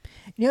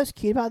You know what's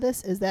cute about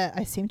this is that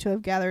I seem to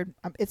have gathered,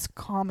 it's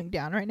calming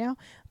down right now,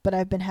 but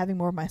I've been having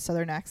more of my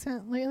southern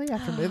accent lately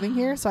after moving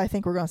here, so I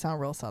think we're going to sound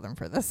real southern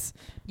for this.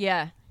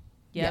 Yeah.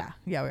 Yep.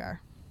 Yeah, we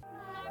are.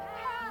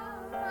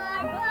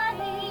 My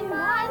buddy,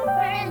 my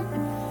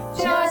friend,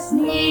 just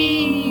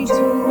need to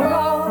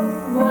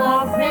know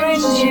our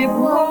friendship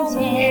won't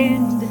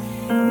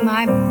end.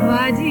 My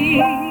buddy,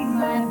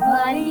 my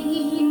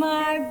buddy,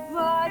 my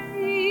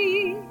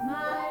buddy,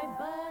 my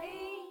buddy.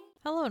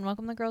 Hello and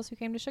welcome to Girls Who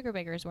Came to Sugar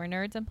Bakers, where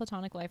nerds and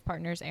platonic life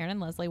partners Aaron and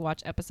Leslie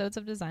watch episodes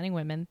of Designing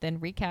Women, then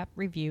recap,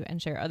 review,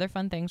 and share other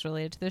fun things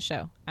related to the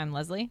show. I'm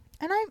Leslie.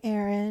 And I'm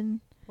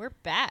Erin. We're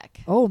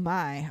back. Oh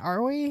my,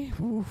 are we?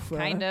 Oof,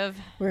 Kind of.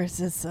 Where's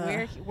this?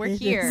 We're it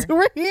here. is-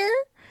 we're here.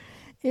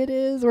 It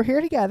is. We're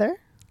here together.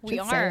 We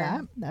Should say are.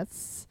 that.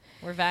 That's.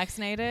 We're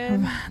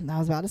vaccinated. I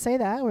was about to say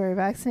that. We're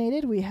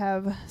vaccinated. We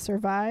have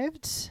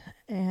survived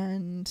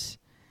and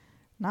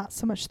not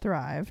so much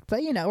thrived, but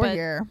we're But-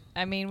 here.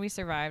 I mean, we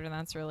survived, and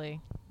that's really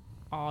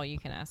all you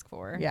can ask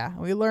for. Yeah,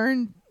 we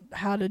learned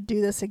how to do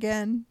this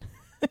again.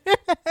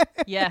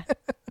 Yeah.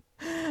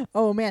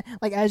 Oh man,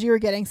 like as you were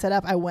getting set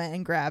up, I went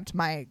and grabbed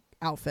my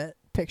outfit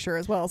picture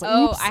as well. I was like,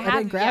 Oh, oops, I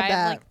didn't grab I that.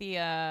 have like the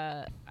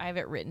I have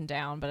it written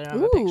down, but I don't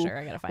have a Ooh. picture.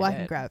 I gotta find Well, it. I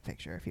can grab a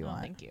picture if you Oh,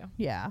 want. thank you.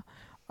 Yeah.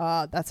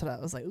 That's what I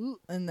was like. Ooh.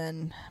 And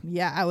then,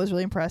 I was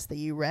really impressed that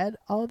you read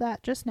all of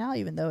that just now,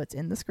 even though it's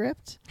in the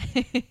script.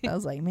 I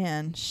was like,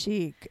 man,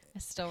 chic. I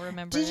still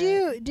remember. Did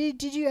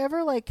you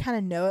ever like kind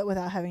of know it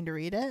without having to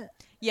read it?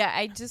 Yeah,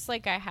 I just I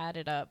had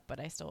it up, but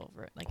I still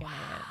I knew it.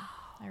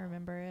 I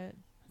remember it.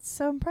 It's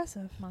so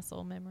impressive.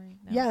 Muscle memory.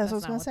 No, Yeah, that's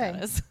what I not was gonna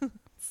that is.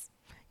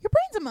 Your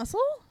brain's a muscle.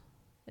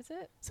 Is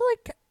it? So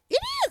like, it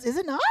is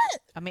it not?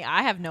 I mean,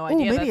 I have no Ooh, idea.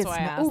 maybe That's it's why I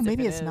not- asked. ooh,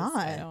 maybe if it it's is. not.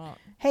 I don't.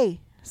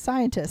 Hey,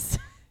 scientists,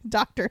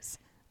 doctors,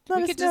 let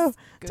We us could know. just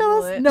Tell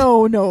Google us. it.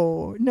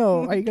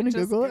 No. Are you We gonna could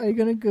just Google it? Are you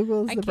gonna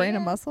Google is I the brain a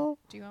can't. muscle?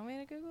 Do you want me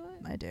to Google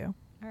it? I do.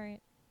 All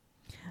right.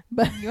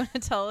 But You want to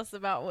tell us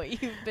about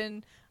what you've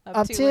been up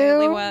Up to to?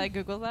 lately while I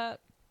Google that,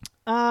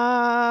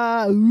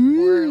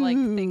 or like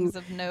ooh. things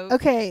of note?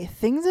 Okay,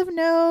 things of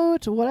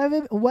note.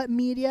 What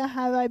media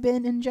have I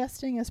been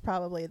ingesting is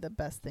probably the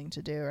best thing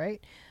to do,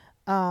 right?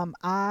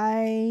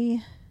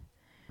 I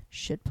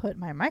should put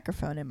my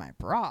microphone in my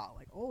bra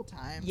like old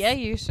times. Yeah,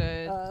 you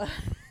should.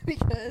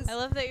 Because I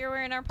love that you're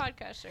wearing our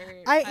podcast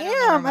shirt. I don't know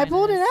where am. I mine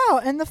pulled is. it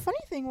out, and the funny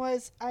thing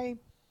was, I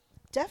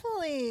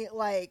definitely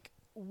like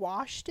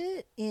washed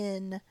it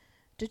in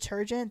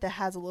detergent that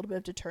has a little bit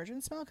of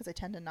detergent smell because I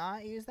tend to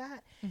not use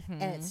that,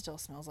 and it Mhm. still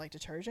smells like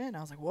detergent. And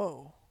I was like,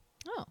 whoa.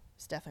 Oh.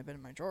 It's definitely been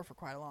in my drawer for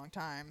quite a long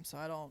time,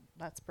 so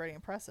that's pretty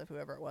impressive,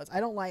 whoever it was.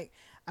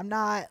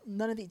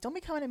 None of these, don't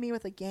be coming at me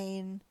with a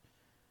Gain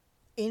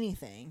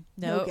anything.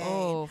 No Gain.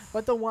 Oh.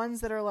 But the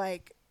ones that are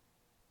like,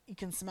 you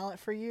can smell it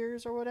for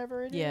years or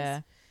whatever it is.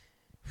 Yeah.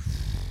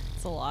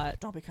 It's a lot.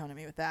 Don't be coming at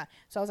me with that.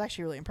 So I was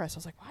actually really impressed. I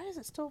was like, why does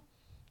it still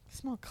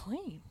smell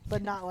clean?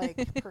 But not like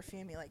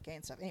perfumey like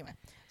Gain stuff. Anyway,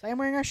 so I am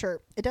wearing a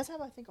shirt. It does have,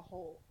 I think, a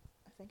hole,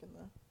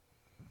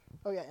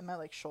 in my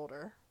like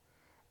shoulder.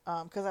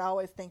 Because I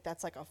always think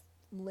that's like a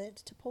lint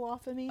to pull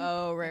off of me.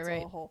 Oh, right, It's a right.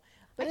 little hole.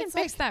 I But can it's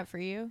fix like, that for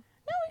you.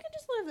 no, we can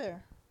just live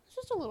there. It's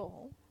just a little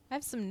hole. I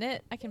have some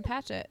knit. I can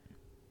patch it.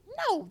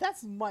 No,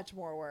 that's much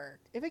more work.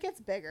 If it gets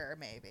bigger,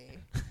 maybe.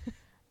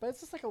 But it's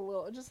just like a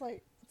little,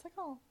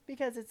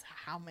 because it's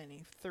how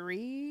many? 3.5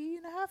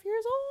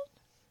 years old?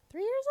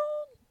 3 years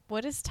old?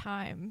 What is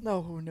time?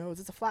 No, who knows?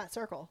 It's a flat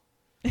circle.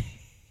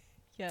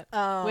 Yeah.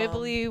 Um,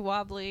 Wibbly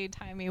wobbly,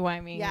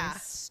 timey-wimey Yeah.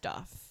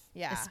 stuff.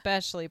 Yeah.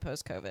 Especially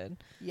post-COVID.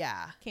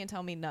 Yeah. Can't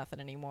tell me nothing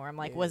anymore. I'm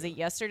like, was it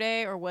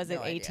yesterday or was it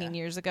No 18 idea.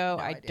 years ago?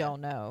 No I idea.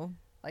 don't know.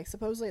 Like,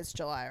 supposedly it's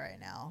July right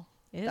now.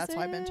 Is That's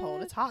what I've been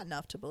told. it? It's hot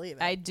enough to believe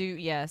it. I do,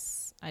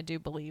 yes. I do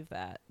believe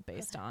that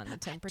based on the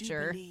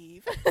temperature. I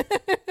do believe.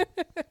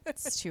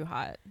 It's too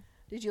hot.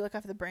 Did you look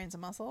up the brain's a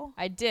muscle?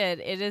 I did.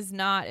 It is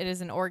not. It is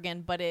an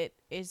organ, but it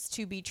is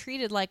to be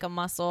treated like a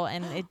muscle,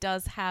 and it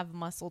does have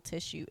muscle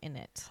tissue in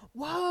it.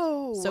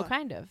 Whoa. So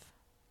kind of.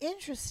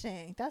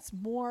 Interesting. That's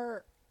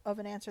more of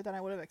an answer than I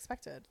would have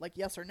expected. Like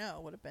yes or no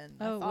would have been.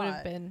 I Oh, it would thought.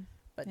 have been.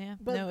 But, Yeah.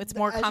 but No, it's th-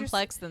 more as you're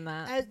complex than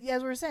that.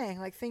 As we're saying,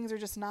 like things are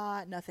just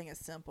nothing is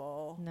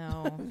simple.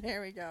 No.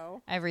 There we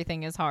go.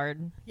 Everything is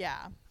hard.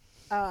 Yeah.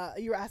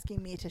 You were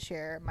asking me to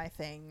share my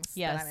things that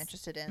Yes. I'm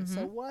interested in.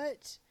 So Mhm.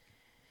 what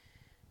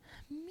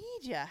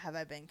media have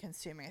I been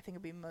consuming? I think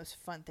it'd be the most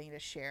fun thing to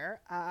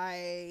share.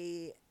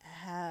 I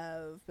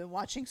have been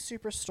watching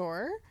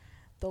Superstore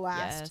the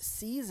last Yes.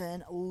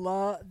 season,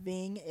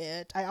 loving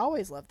it. I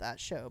always loved that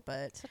show,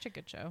 but Such a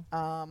good show.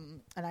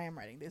 and I am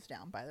writing these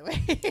down, by the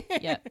way.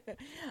 Yeah.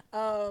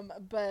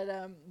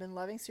 Been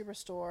loving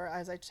Superstore.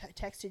 As I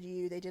texted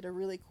you, they did a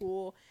really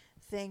cool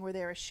thing where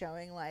they were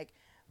showing like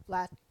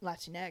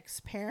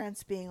Latinx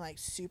parents being like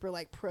super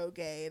like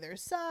pro-gay their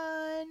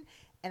son,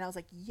 and I was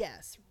like,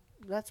 yes,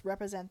 let's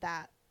represent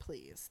that,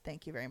 please.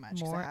 Thank you very much.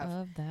 'Cause More I have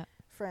of that.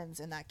 friends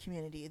in that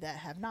community that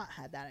have not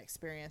had that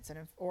experience,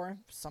 or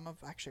some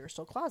of actually are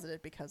still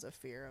closeted because of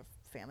fear of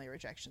family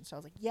rejection. So I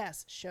was like,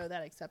 yes, show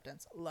that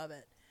acceptance. Love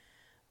it.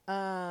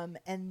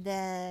 And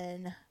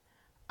then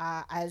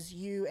as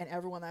you and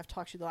everyone that I've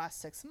talked to the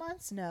last 6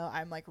 months know,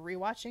 I'm like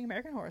rewatching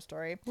American Horror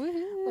Story.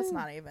 Woohoo. It's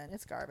not even.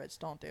 It's garbage.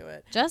 Don't do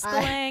it. Jessica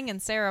Lange and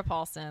Sarah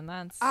Paulson.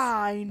 That's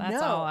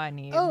know. all I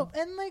need. Oh,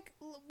 and like,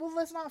 well,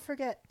 let's not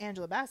forget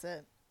Angela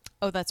Bassett.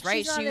 Oh, that's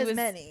right. She's not She as was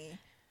many.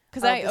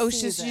 because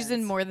she's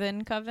in more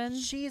than Coven.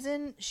 She's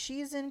in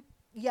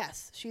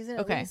yes, she's in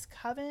at Okay. least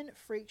Coven,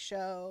 Freak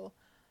Show,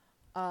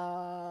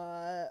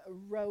 Roanoke.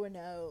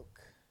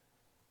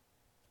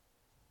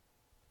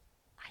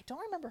 I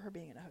don't remember her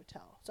being in a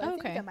hotel, so I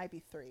think Okay. that might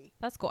be 3.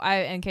 That's cool.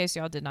 In case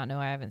y'all did not know,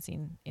 I haven't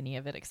seen any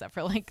of it except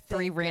for like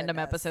 3 Thank random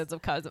goodness. episodes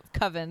of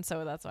Coven,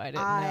 so that's why I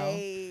didn't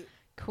know.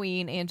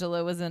 Queen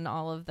Angela was in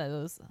all of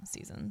those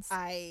seasons.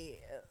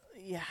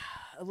 Yeah,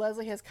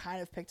 Leslie has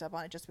kind of picked up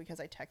on it just because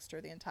I text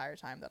her the entire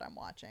time that I'm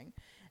watching,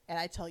 and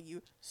I tell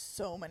you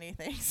so many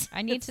things.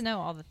 I need to know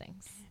all the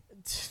things.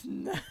 It's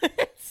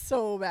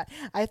so bad.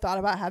 I thought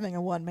about having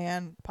a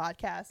one-man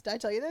podcast. Did I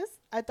tell you this?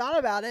 I thought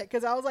about it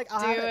because I was like, Do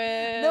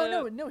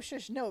it. No,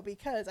 shush, no,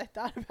 because I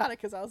thought about it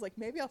because I was like,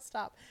 maybe I'll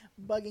stop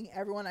bugging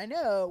everyone I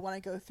know when I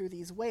go through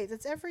these waves.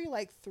 It's every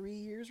like 3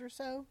 years or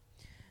so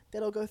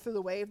that I'll go through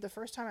the wave. The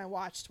first time I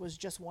watched was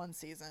just one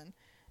season,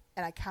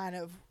 and I kind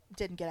of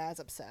didn't get as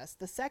obsessed.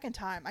 The second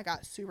time I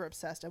got super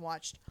obsessed and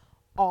watched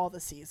all the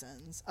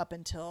seasons up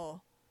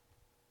until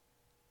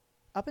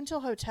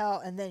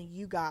Hotel, and then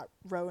you got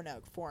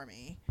Roanoke for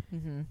me,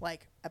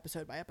 like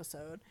episode by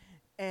episode,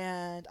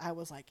 and I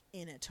was like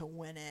in it to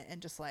win it,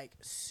 and just like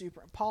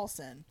super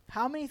Paulson.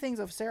 How many things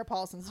of Sarah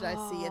Paulson's did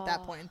I see at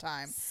that point in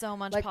time? So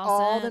much Like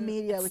Paulson. all the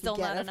media we Still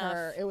could get not of enough.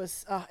 her. It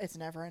was it's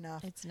never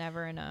enough. It's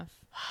never enough.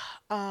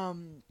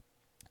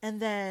 And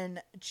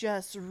then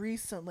just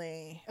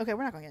recently, okay,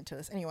 we're not going to get into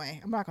this anyway.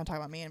 I'm not going to talk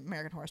about me and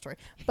American Horror Story,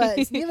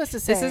 but needless to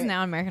say, This is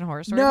now an American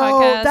Horror Story no,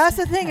 podcast. that's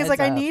the thing. Is like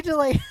Heads I up. need to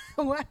like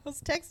when I was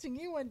texting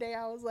you one day,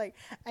 I was like,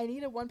 I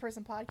need a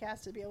one-person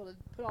podcast to be able to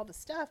put all the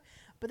stuff.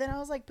 But then I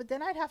was like, but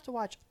then I'd have to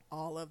watch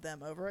all of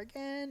them over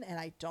again, and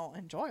I don't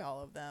enjoy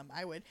all of them.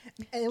 And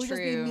it would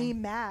just be True. me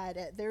mad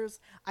at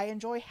I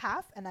enjoy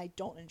half and I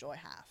don't enjoy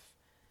half.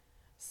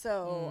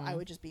 So I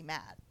would just be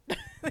mad the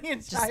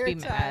entire be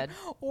time. mad.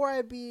 Or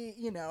I'd be,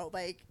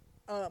 like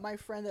my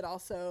friend that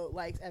also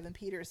likes Evan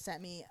Peters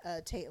sent me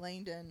a Tate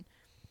Langdon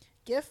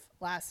gif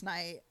last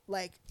night,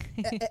 like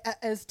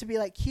as to be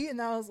like cute,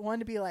 and I was one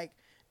to be like,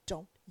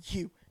 don't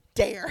you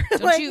dare.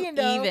 Don't like, you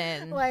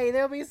even. Like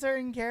there'll be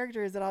certain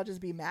characters that I'll just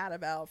be mad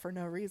about for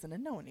no reason,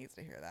 and no one needs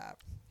to hear that.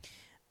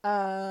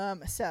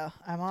 So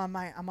I'm on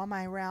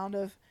my round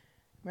of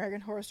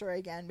American Horror Story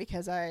again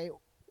because I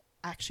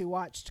actually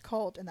watched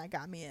Cult, and that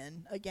got me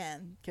in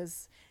again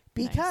because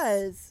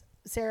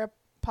Sarah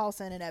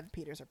Paulson and Evan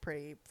Peters are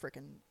pretty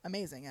freaking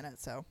amazing in it.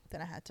 So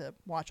then I had to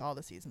watch all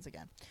the seasons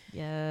again.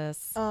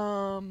 Yes.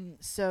 So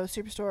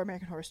Superstore,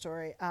 American Horror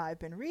Story. I've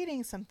been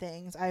reading some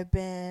things.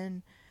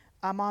 I'm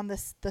on the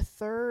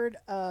third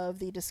of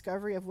the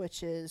Discovery of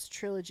Witches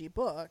trilogy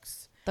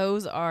books.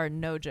 Those are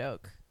no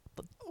joke.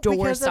 Because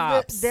Door of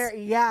stops. they're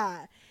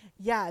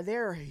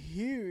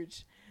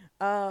huge.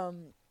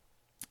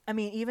 I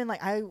mean, even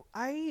like I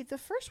the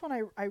first one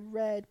I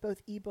read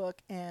both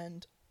ebook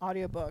and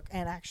audiobook,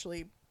 and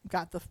actually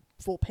got the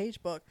full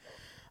page book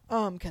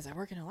because I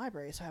work in a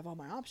library, so I have all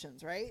my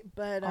options, right?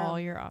 But all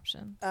your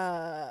options.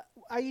 are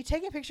you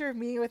taking a picture of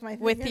me with my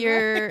With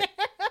your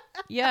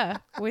yeah,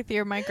 with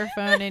your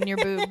microphone and your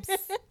boobs.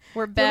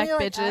 We're back,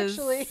 bitches.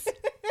 Actually,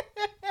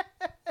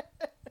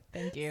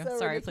 Thank you. So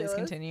Sorry, ridiculous. please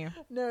continue.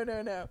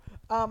 no.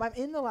 I'm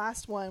in the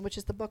last one, which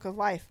is the Book of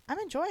Life. I'm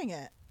enjoying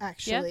it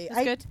actually. Yeah,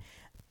 it's good.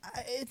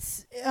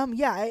 It's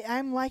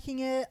I'm liking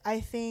it. I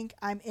think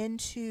I'm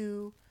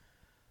into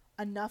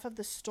enough of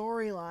the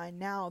storyline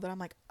now that I'm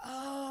like,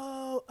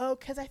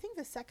 because I think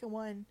the second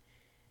one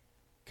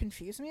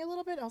confused me a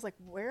little bit. I was like,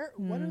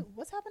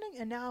 what's happening?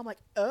 And now I'm like,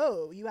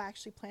 oh, you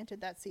actually planted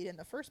that seed in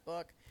the first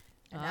book,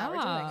 and now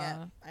we're doing it.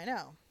 I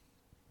know.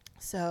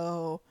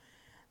 So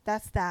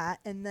that's that.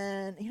 And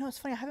then it's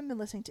funny, I haven't been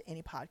listening to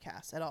any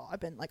podcasts at all.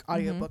 I've been like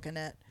audiobooking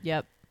it.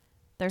 Yep.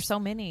 There's so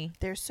many.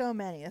 There's so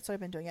many. That's what I've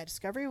been doing. Yeah,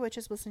 Discovery of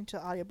Witches, listening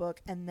to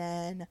audiobook, and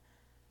then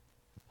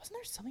wasn't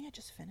there something I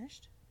just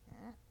finished?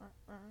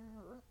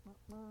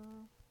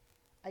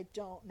 I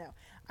don't know.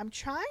 I'm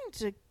trying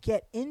to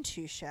get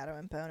into Shadow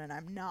and Bone, and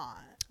I'm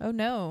not. Oh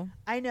no.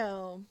 I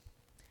know.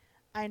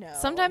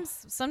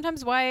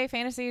 Sometimes YA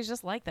fantasy is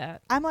just like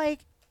that. I'm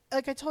like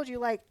I told you,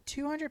 like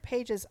 200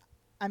 pages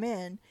I'm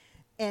in,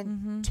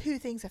 and 2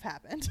 things have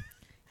happened.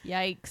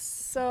 Yikes.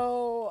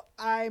 So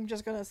I'm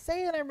just going to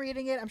say that I'm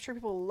reading it. I'm sure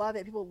people love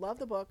it. People love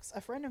the books.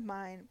 A friend of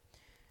mine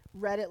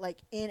read it like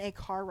in a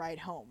car ride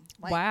home.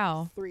 Like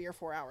wow. 3 or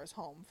 4 hours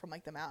home from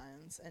like the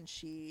mountains. And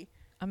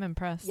I'm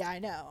impressed. Yeah, I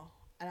know.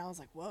 And I was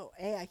like, whoa,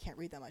 I can't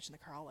read that much in the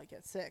car. I'll like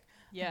get sick.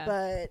 Yeah.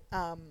 But,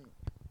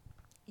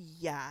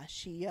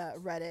 she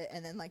read it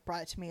and then like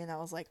brought it to me, and I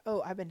was like,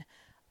 oh, I've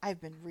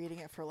been reading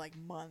it for like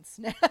months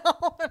now.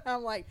 And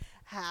I'm like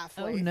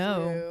halfway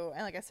through.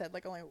 And like I said,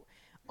 like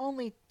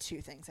only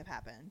 2 things have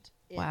happened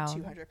in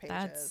 200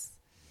 pages.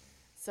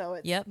 So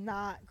it's Yep.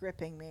 not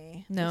gripping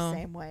me No. the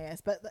same way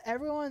as. But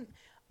everyone,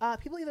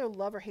 people either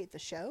love or hate the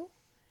show,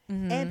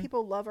 Mhm. and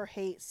people love or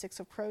hate Six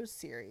of Crows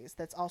series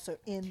that's also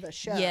in the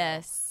show.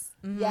 Yes.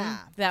 Mhm.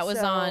 Yeah. That was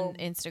So- on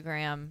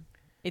Instagram.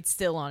 It's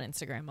still on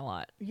Instagram a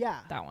lot.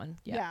 Yeah. That one.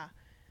 Yeah.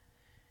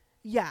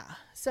 Yeah.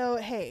 So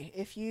hey,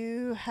 if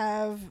you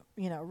have,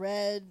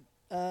 read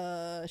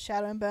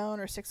Shadow and Bone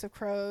or Six of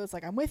Crows,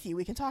 like, I'm with you.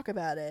 We can talk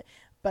about it.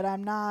 But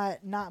I'm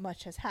not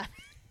much has happened.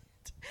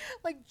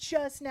 Like,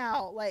 just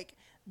now, like,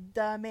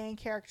 the main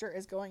character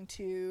is going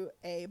to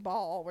a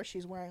ball where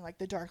she's wearing, like,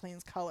 the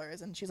Darkling's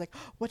colors, and she's like,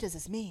 what does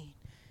this mean?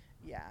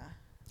 Yeah.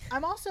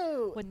 I'm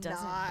also What does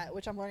it not, mean?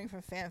 which I'm learning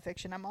from fan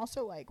fiction, I'm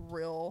also, like,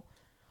 real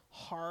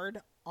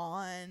hard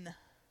on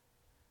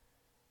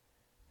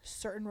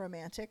certain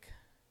romantic,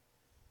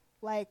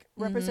 like,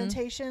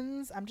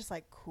 representations. I'm just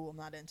like, cool, I'm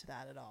not into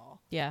that at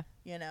all. Yeah.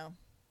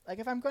 Like,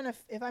 if I'm gonna,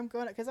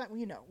 because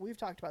we've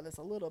talked about this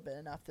a little bit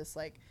enough, this,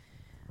 like,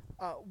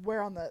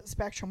 where on the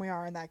spectrum we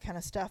are and that kind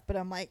of stuff, but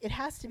I'm like, it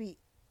has to be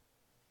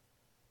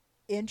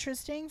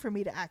interesting for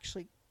me to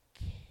actually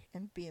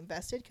and be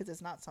invested, because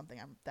it's not something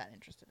I'm that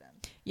interested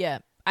in. Yeah.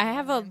 I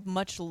have a Mhm.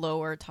 much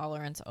lower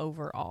tolerance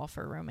overall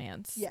for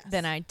romance Yes.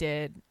 than I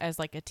did as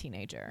like a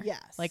teenager.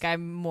 Yes. Like,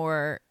 I'm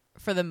more,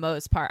 for the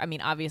most part, I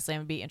mean, obviously I'm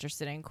gonna be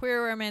interested in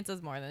queer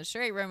romances more than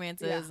straight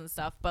romances Yeah. and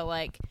stuff, but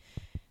like,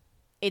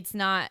 it's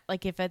not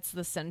like, if it's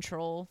the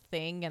central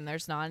thing and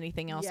there's not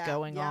anything else Yeah,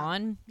 going yeah,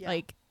 on, yeah.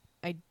 like,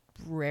 I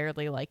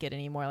rarely like it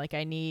anymore. Like,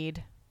 I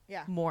need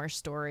Yeah. more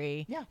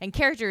story, Yeah. and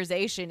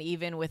characterization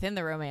even within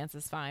the romance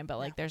is fine, but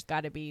like, Yeah. there's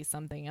got to be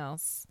something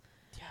else,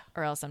 Yeah.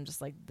 or else I'm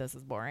just like, this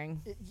is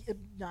boring.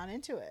 Not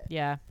into it.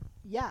 Yeah.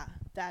 Yeah,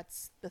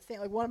 that's the thing.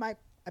 Like,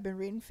 I've been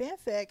reading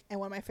fanfic, and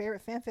one of my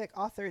favorite fanfic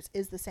authors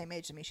is the same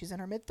age as me. She's in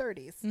her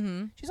mid-30s.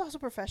 Mm-hmm. She's also a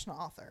professional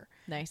author.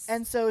 Nice.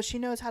 And so she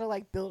knows how to,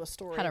 like, build a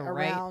story How to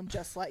write. around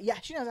just like, yeah,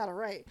 she knows how to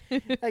write.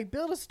 Like,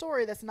 build a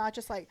story that's not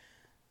just like,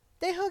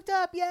 they hooked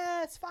up,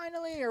 yes,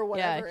 finally, or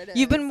whatever it is.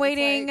 You've been It's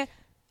waiting like,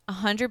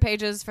 100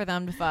 pages for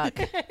them to fuck.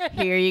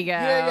 Here you go.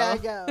 Here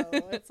you go.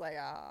 It's like,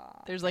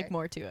 There's okay. like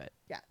more to it.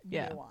 Yeah,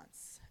 Yeah.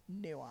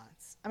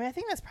 nuance. I mean, I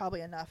think that's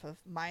probably enough of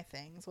my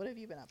things. What have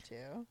you been up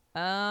to?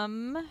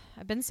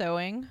 I've been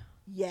sewing.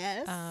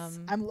 Yes.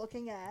 I'm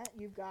looking at,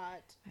 you've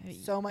got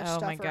so much Oh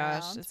stuff my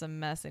gosh, around. it's a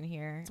mess in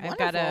here. It's I've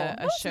got wonderful. a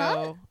No, it's not.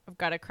 show. I've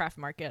got a craft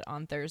market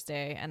on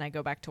Thursday, and I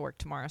go back to work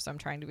tomorrow, so I'm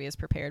trying to be as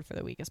prepared for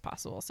the week as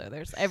possible. So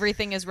there's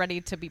everything is ready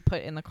to be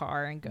put in the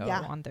car and go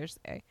Yeah. on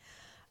Thursday.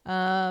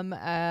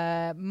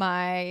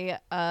 My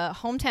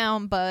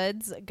hometown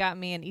buds got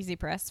me an Easy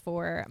Press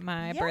for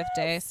my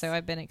birthday, Yes. so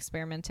I've been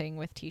experimenting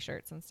with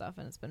t-shirts and stuff,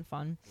 and it's been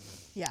fun.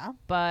 Yeah.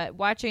 But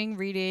watching,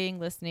 reading,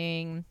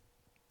 listening,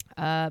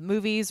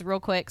 movies real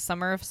quick.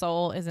 Summer of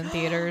Soul is in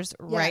theaters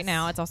right Yes.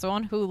 now. It's also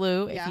on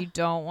Hulu Yeah. if you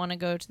don't want to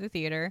go to the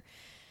theater.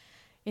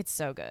 It's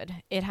so good.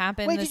 It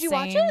happened. Wait, the did you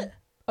watch same- it?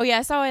 Oh yeah,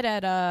 I saw it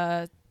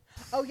at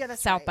Oh, yeah,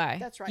 that's South right. by.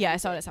 That's right. Yeah, You I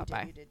saw it did, at South you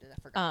by. did, you did. I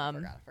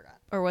forgot.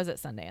 or was it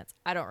Sundance?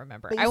 I don't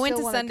remember. But you I went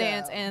still to wanna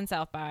Sundance go. and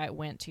South by.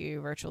 Went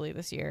to virtually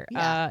this year.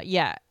 Yeah.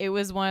 Yeah, it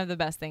was one of the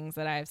best things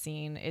that I've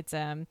seen. It's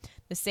the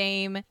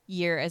same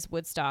year as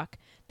Woodstock.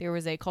 There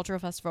was a cultural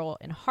festival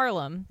in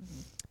Harlem,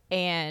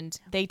 and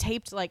they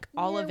taped like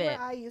all Near of where it.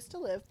 I used to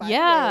live. By Yeah,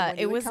 the way, when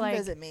it you would was come like-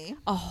 visit me.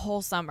 A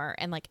whole summer,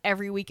 and like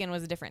every weekend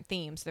was a different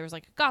theme. So there was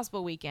like a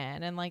gospel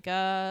weekend and like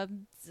a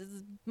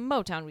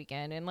Motown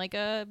weekend and like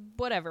a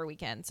whatever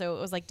weekend. So it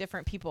was like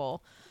different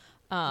people.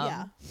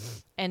 Yeah.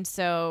 And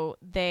so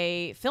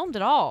they filmed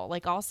it all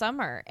like all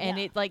summer, and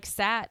Yeah. it like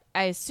sat,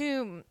 I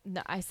assume,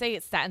 I say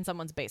it sat in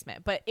someone's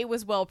basement, but it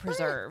was well But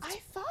preserved. I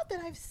thought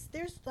that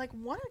there's like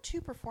one or two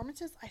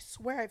performances I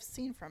swear I've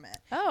seen from it.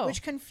 Oh.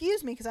 Which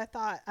confused me, because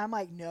I'm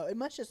like, no, it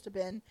must just have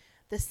been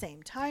the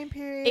same time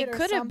period. It or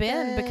could have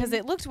been, because something.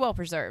 it looked well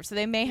preserved. So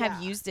they may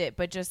have Yeah. used it,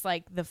 but just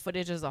like the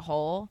footage as a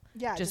whole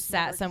Yeah, it just never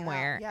sat came out.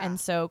 somewhere. Yeah. And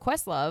so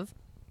Questlove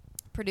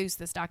produced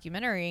this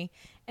documentary,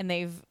 and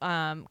they've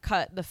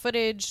cut the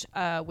footage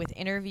with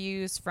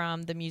interviews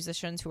from the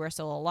musicians who are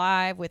still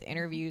alive, with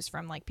interviews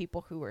from like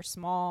people who were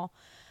small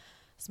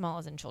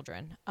as in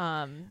children,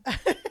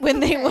 when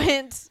they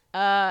went,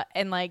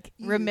 and like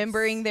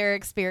remembering their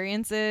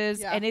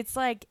experiences. Yeah. And it's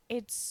like,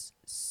 it's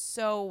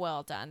so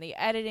well done. The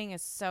editing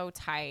is so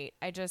tight.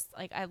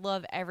 I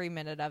love every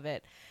minute of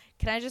it.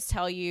 Can I just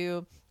tell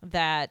you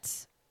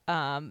that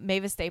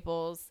Mavis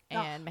Staples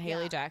and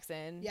Mahalia yeah.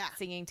 Jackson Yeah.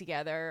 singing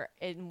together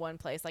in one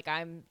place, like,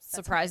 I'm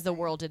surprised the amazing.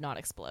 world did not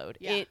explode.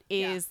 Yeah, It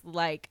yeah. is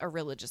like a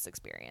religious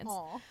experience.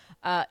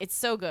 Aw. It's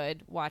so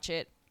good. Watch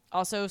it.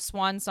 Also,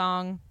 Swan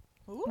Song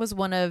Ooh. was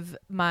one of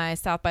my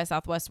South by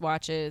Southwest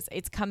watches.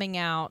 It's coming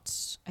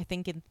out, I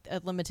think, in a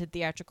limited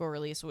theatrical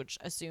release, which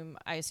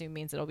I assume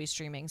means it'll be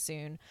streaming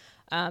soon.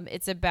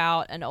 It's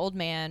about an old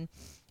man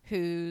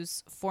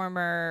whose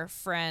former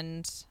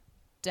friend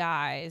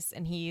dies,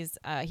 and he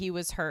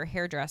was her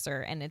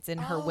hairdresser, and it's in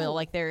her will, Oh.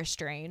 like they're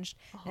estranged,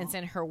 and it's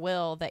in her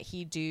will that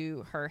he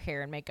do her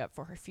hair and makeup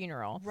for her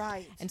funeral.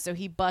 Right. And so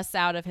he busts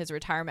out of his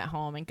retirement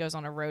home and goes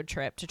on a road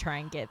trip to try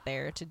and get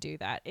there to do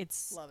that.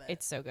 Love it.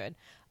 It's so good.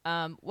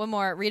 One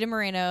more. Rita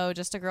Moreno,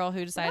 just a girl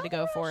who decided to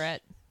go for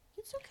it.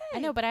 It's okay. I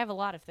know, but I have a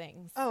lot of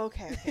things. Oh,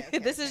 okay.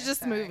 This is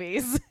just sorry.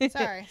 movies.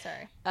 Sorry.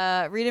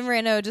 Rita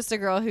Moreno, just a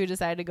girl who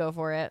decided to go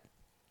for it,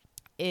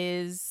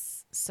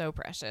 is so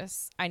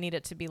precious. I need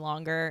it to be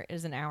longer. It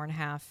is an hour and a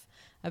half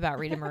about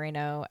Rita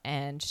Moreno,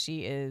 and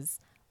she is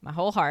my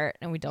whole heart,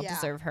 and we don't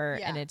deserve her.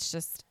 Yeah. And it's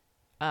just,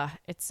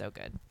 it's so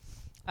good.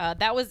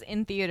 That was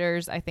in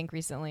theaters, I think,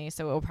 recently,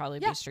 so it will probably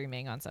be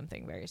streaming on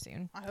something very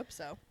soon. I hope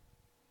so.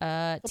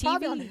 TV,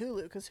 Probably on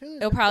Hulu, because Hulu's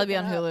it'll probably be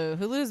on Hulu.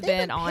 Hulu's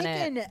been on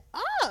picking it.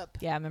 up.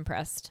 Yeah, I'm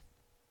impressed.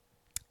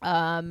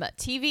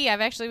 TV, I've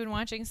actually been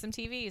watching some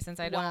TV since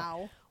I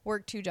don't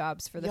work 2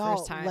 jobs for the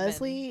first time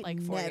Leslie in like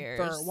 4 never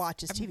years.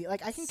 watches TV.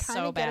 Like, I can kind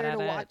so of get bad her to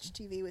at it. watch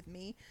TV with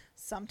me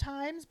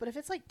sometimes, but if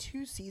it's like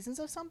 2 seasons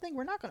of something,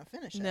 we're not going to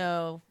finish it.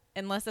 No,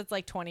 unless it's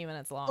like 20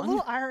 minutes long. A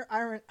little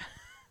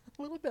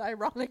a little bit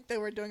ironic that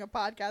we're doing a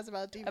podcast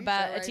about a TV show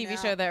right TV now.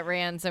 show that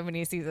ran so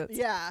many seasons.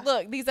 Yeah.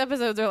 Look, these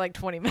episodes are like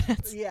 20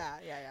 minutes.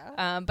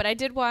 Yeah. But I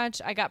did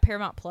watch. I got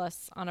Paramount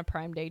Plus on a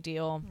Prime Day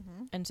deal,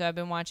 and so I've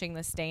been watching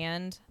The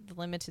Stand, the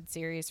limited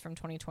series from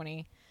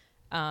 2020.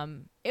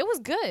 It was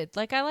good.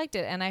 Like, I liked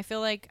it, and I feel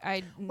like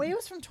Wait, it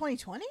was from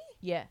 2020?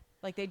 Yeah,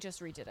 like they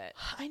just redid it.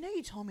 I know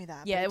you told me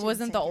that. Yeah, but it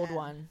wasn't the didn't old sink in.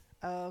 one.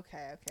 Oh,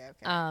 okay.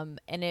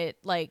 And it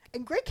like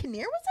And Greg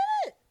Kinnear was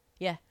in it?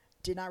 yeah.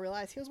 Did not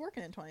realize he was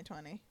working in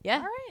 2020. Yeah.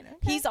 All right.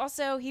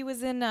 Okay. He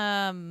was in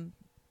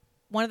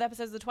one of the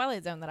episodes of The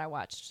Twilight Zone that I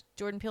watched.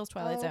 Jordan Peele's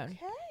Twilight Zone.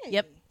 Okay.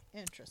 Yep.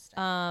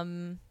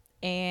 Interesting.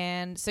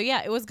 And so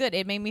yeah, it was good.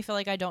 It made me feel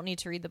like I don't need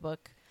to read the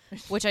book,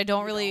 which I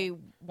don't really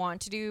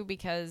want to do,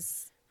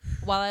 because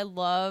while I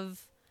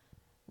love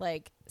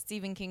like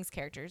Stephen King's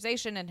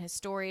characterization and his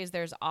stories,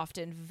 there's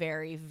often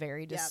very,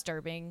 very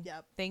disturbing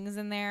things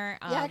in there.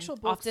 The actual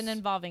books, often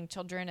involving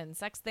children and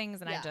sex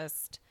things, and I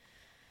just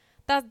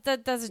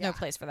there's no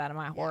place for that in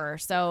my horror.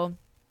 So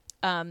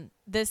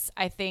this,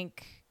 I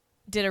think,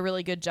 did a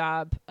really good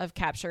job of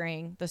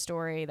capturing the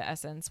story, the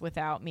essence,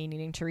 without me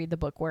needing to read the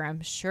book, where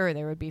I'm sure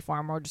there would be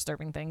far more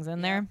disturbing things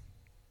in there.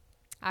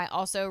 I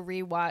also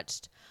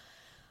rewatched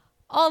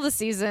all the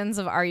seasons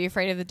of Are You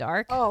Afraid of the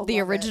Dark? Oh, the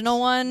original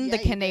one, Yeah,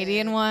 the you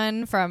Canadian did.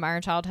 one from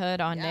our childhood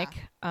on Yeah.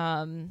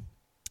 Nick.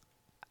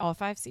 All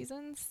 5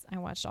 seasons. I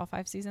watched all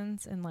 5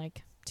 seasons in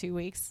like 2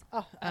 weeks.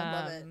 Oh, I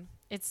love it.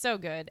 It's so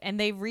good. And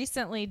they've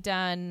recently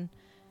done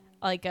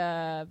like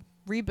a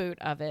reboot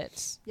of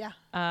it. Yeah.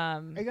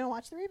 Are you going to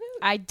watch the reboot?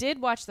 I did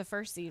watch the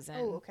first season.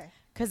 Oh, okay.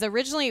 Because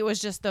originally it was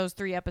just those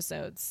 3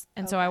 episodes.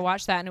 And so I Okay.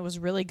 watched that, and it was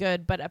really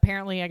good. But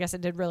apparently, I guess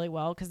it did really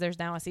well, because there's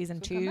now a season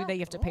So come 2 out. that you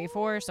have to pay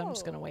for. So I'm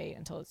just going to Oh. wait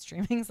until it's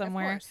streaming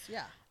somewhere. Of course.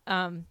 Yeah.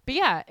 But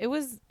yeah, it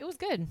was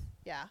good.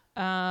 Yeah.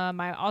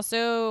 I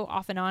also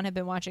off and on have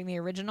been watching the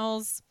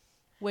originals,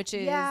 which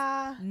is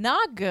Yeah.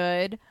 not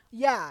good.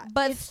 Yeah.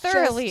 But it's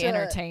thoroughly just,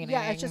 entertaining.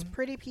 Yeah, it's just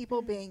pretty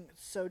people being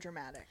so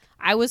dramatic.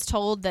 I was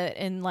told that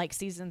in like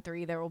season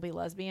 3 there will be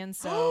lesbians,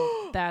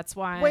 so that's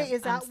why. Wait,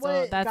 is that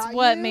what That's got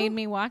what you? made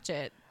me watch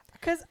it.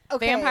 Because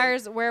okay.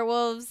 Vampires,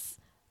 werewolves,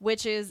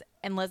 witches,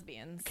 and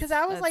lesbians. Because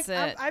I was That's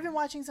like, it. I've been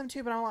watching some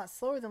too, but I'm a lot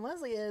slower than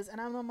Leslie is,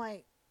 and I'm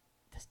like,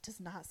 this does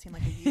not seem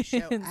like a youth show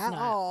It's at not.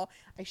 all.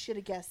 I should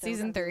have guessed there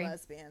Season were gonna be 3.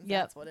 lesbians.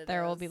 Yep, That's what it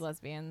there will is. be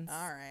lesbians.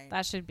 All right.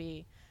 That should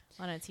be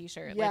on a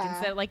T-shirt. Yeah. Like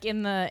instead, like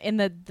in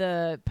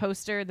the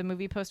poster, the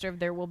movie poster of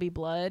There Will Be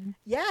Blood.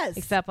 Yes.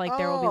 Except like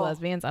There Will Be Oh,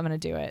 Lesbians. I'm gonna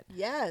do it.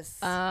 Yes.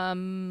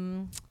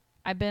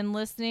 I've been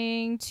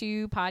listening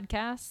to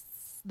podcasts.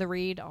 The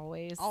Read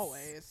always,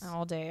 Always.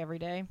 all day, every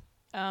day.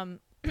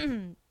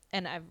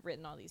 And I've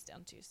written all these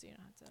down too, so you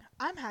don't have to.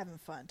 I'm having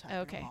fun typing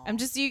Okay, them all. I'm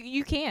just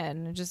you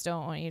can. I just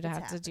don't want you to It's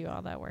have to do happening.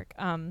 all that work.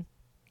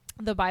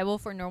 The Bible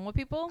for Normal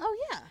People. Oh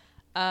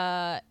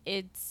yeah.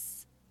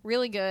 It's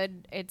really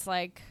good. It's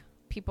like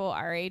people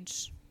our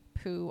age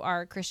who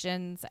are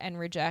Christians and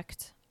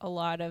reject a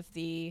lot of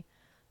the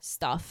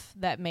stuff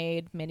that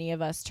made many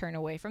of us turn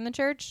away from the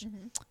church.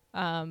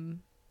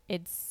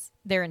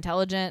 They're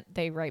intelligent.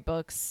 They write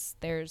books.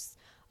 There's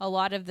a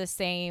lot of the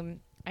same,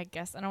 I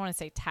guess, I don't want to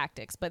say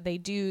tactics, but they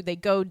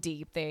go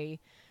deep. They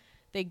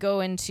go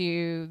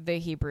into the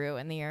Hebrew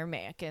and the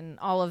Aramaic and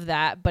all of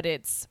that, but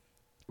it's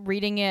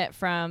reading it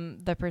from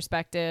the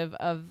perspective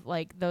of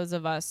like those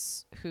of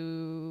us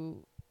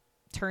who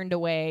turned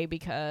away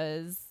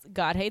because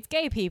God hates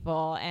gay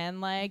people and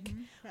like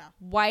Yeah.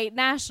 white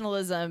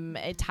nationalism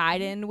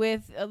tied in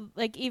with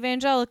like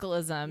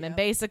evangelicalism, Yep. and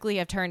basically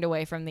have turned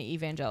away from the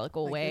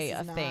evangelical Like, way this is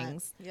of not-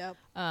 things. Yep.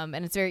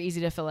 And it's very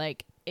easy to feel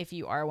like if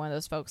you are one of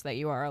those folks that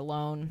you are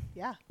alone,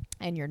 Yeah.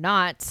 and you're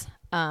not.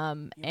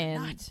 And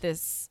not.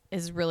 this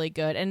is really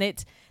good. And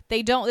this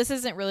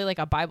isn't really like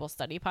a Bible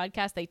study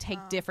podcast. They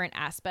take different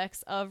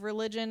aspects of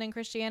religion and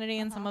Christianity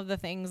and some of the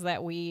things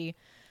that we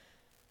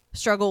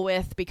struggle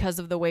with because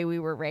of the way we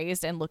were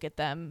raised, and look at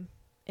them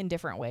in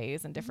different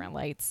ways and different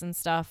lights and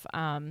stuff.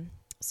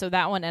 So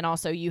that one, and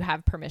also You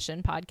Have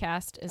Permission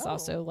podcast is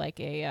also like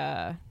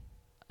a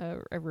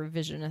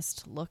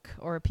revisionist look,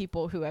 or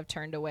people who have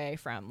turned away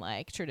from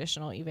like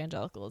traditional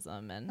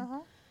evangelicalism and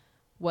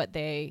what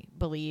they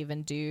believe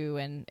and do,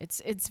 and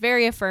it's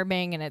very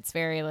affirming, and it's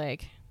very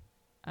like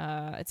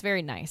it's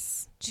very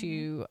nice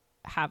to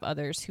have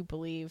others who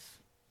believe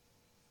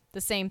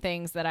the same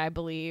things that I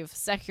believe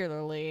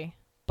secularly,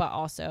 but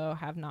also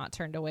have not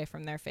turned away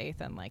from their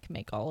faith, and like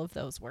make all of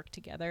those work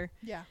together.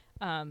 Yeah.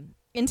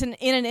 In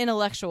an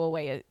intellectual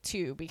way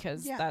too,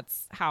 because Yeah.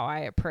 that's how I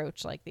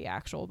approach like the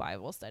actual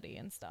Bible study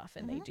and stuff,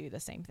 and they do the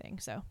same thing.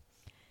 So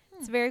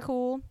it's very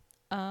cool.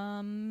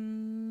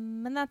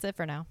 And that's it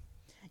for now.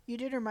 You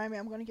did remind me.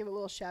 I'm going to give a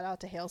little shout out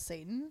to Hail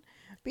Satan,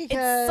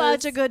 because It's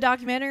such a good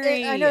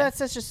documentary. I know that's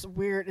such just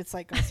weird. It's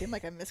like going to seem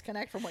like a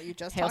misconnect from what you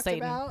just Hail talked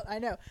Satan. about. I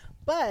know,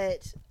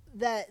 but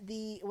that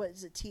what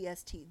is it?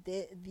 TST,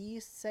 the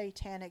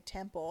Satanic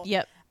Temple.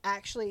 Yep.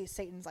 Actually,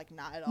 Satan's like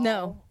not at all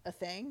No. a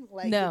thing.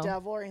 Like No. the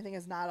devil or anything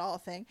is not at all a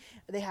thing.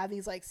 They have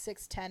these like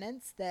 6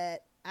 tenets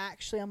that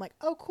actually I'm like,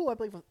 oh cool.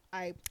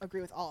 I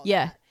agree with all of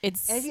Yeah. that.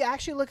 It's And if you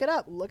actually look it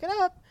up,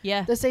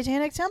 yeah. the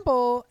Satanic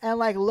Temple, and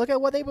like look at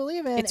what they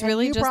believe in. It's and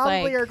really you just,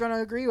 probably like, are going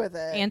to agree with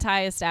it.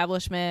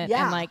 Anti-establishment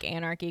Yeah. and like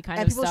anarchy kind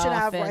And of people stuff. should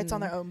have and rights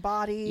on their own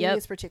bodies,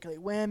 Yep. particularly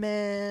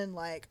women.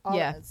 Like, all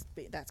Yeah.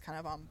 that's kind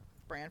of on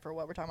brand for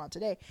what we're talking about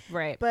today.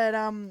 Right. But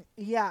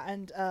yeah,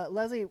 and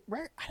Leslie,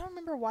 I don't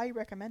remember why you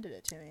recommended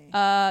it to me.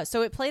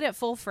 So it played at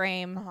Full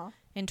Frame Uh-huh.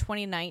 in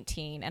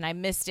 2019, and I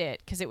missed it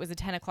because it was a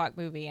 10 o'clock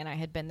movie, and I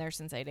had been there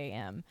since 8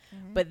 a.m.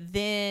 Mm-hmm. But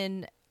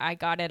then I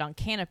got it on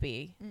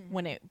Canopy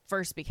when it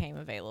first became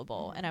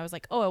available, and I was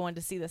like, oh, I wanted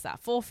to see this at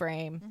Full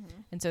Frame.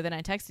 And so then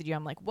I texted you.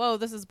 I'm like, whoa,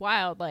 this is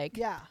wild. Like,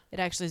 Yeah. it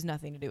actually has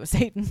nothing to do with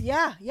Satan.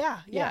 Yeah. Yeah.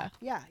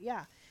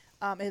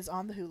 It's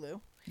on the Hulu.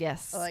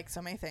 Yes. Like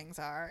so many things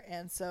are,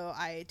 and so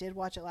I did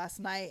watch it last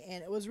night,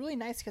 and it was really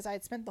nice because I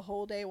had spent the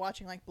whole day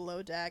watching like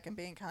Below Deck and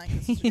being kind of like,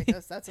 this is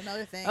ridiculous. That's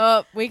another thing.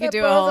 Oh, we could that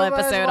do a whole both of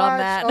us episode on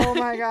that. watched. Oh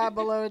my god,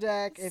 Below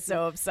Deck! If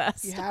So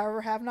obsessed. you however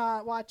have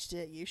not watched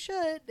it, you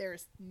should.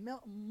 There's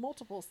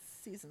multiple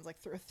seasons, like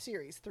 3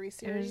 series,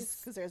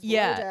 because there's Below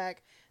yeah.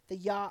 Deck, the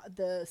yacht,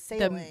 the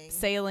The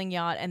sailing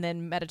yacht, and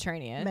then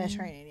Mediterranean.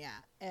 Mediterranean, yeah,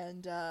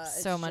 and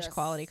So it's much just-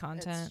 quality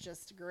content. It's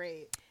just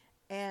great.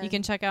 And You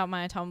can check out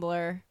my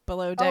Tumblr, yeah.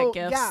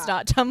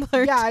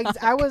 belowdeckgifts.tumblr. Yeah,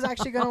 I was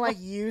actually gonna like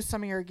use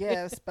some of your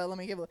gifts, but let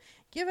me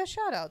give a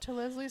shout out to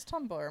Leslie's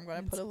Tumblr. I'm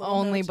gonna put a little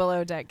Only note.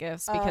 Below Deck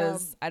Gifts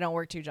because I don't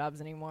work 2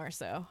 jobs anymore,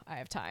 so I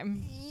have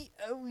time.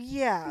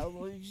 Yeah,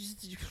 well,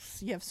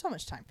 you have so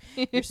much time.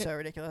 You're so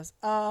ridiculous.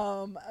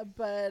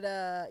 But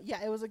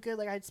yeah, it was a good,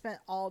 like, I'd spent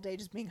all day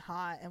just being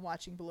hot and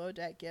watching Below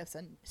Deck Gifts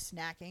and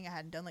snacking. I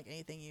hadn't done like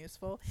anything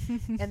useful,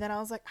 and then I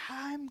was like,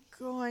 I'm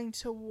going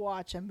to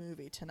watch a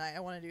movie tonight. I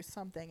want to do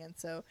something, and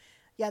so.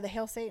 Yeah, the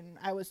Hail Satan,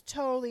 I was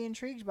totally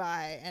intrigued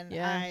by, and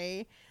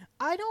Yeah.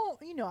 I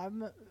don't, I've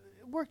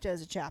worked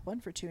as a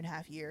chaplain for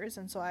 2.5 years,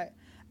 and so I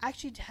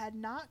actually had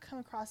not come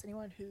across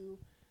anyone who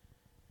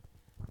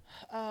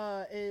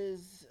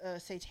is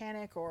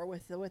satanic or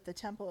with the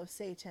Temple of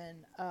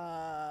Satan,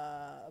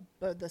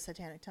 the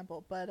Satanic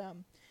Temple, but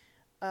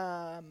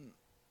I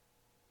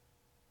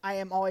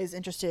am always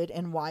interested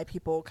in why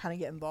people kind of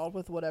get involved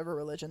with whatever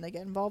religion they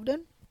get involved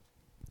in,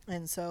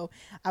 and so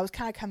I was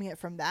kind of coming at it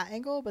from that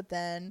angle, but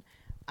then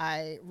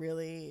I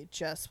really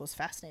just was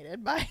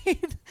fascinated by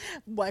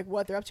like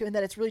what they're up to, and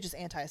that it's really just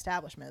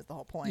anti-establishment is the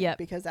whole point. Yep.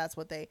 Because that's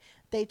what they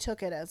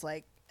took it as,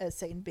 like, as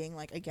Satan being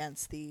like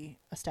against the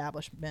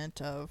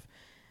establishment of,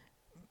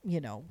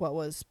 what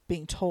was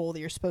being told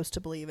that you're supposed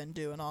to believe and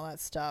do and all that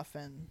stuff.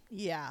 And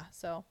yeah,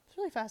 so it's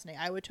really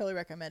fascinating. I would totally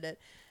recommend it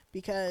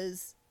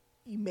because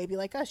you maybe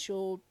like us,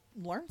 you'll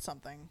learn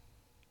something.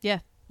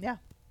 Yeah. Yeah.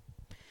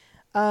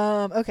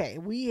 Okay,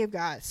 we have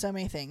got so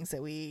many things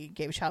that we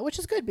gave a shout, which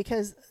is good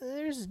because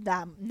there's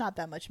not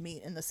that much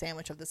meat in the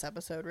sandwich of this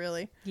episode,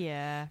 really.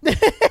 Yeah.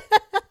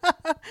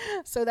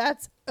 So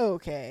that's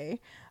okay.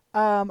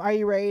 Are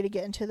you ready to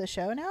get into the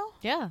show now?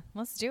 Yeah.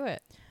 Let's do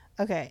it.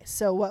 Okay,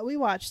 so what we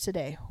watched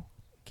today,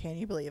 can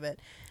you believe it?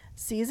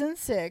 Season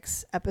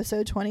 6,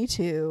 episode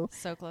 22.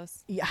 So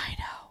close. Yeah, I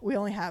know. We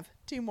only have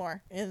 2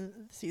 more in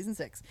season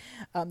 6.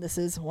 This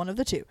is one of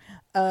the 2.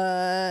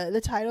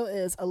 The title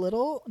is A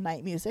Little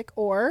Night Music,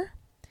 or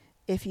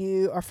if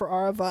you are for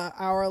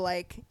our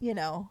like,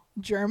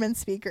 German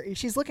speaker,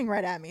 she's looking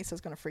right at me, so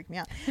it's going to freak me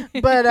out.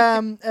 But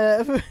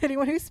for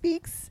anyone who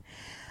speaks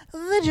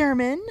the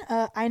German,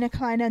 Eine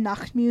kleine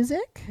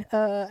Nachtmusik,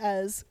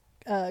 as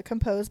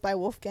composed by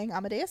Wolfgang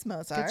Amadeus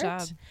Mozart. Good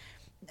job.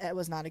 It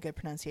was not a good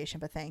pronunciation,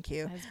 but thank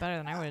you. That's better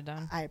than I would have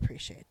done. I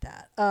appreciate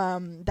that.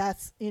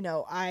 That's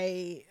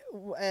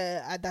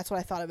that's what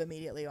I thought of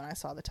immediately when I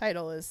saw the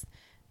title. It's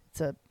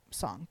a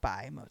song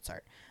by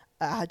Mozart.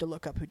 I had to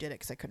look up who did it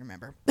because I couldn't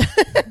remember.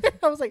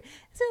 I was like,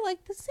 is it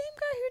like the same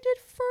guy who did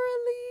For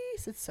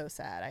Elise? It's so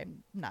sad.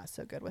 I'm not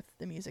so good with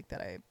the music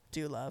that I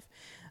do love.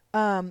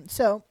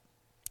 So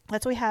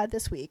that's what we had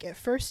this week. It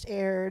first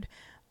aired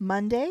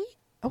Monday.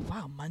 Oh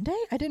wow, Monday!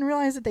 I didn't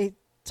realize that they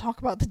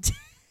talk about the day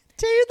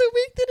of the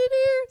week that it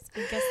airs. I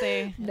guess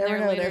they, in Never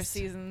their later noticed.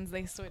 seasons,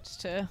 they switched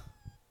to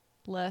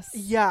less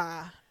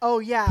Yeah. Oh,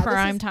 yeah.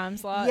 prime time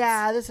slots.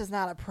 Yeah, this is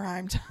not a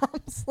prime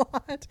time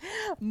slot.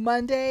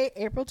 Monday,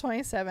 April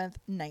 27th,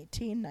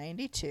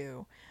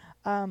 1992.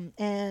 And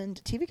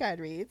TV Guide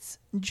reads,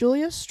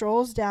 Julia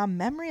strolls down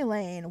memory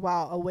lane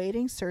while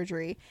awaiting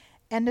surgery,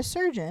 and the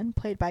surgeon,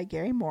 played by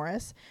Gary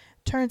Morris,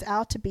 turns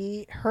out to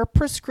be her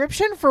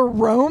prescription for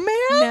romance?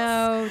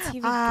 No,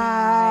 TV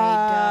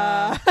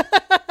Guide.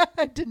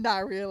 I did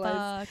not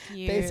realize Fuck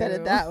you. they said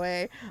it that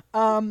way.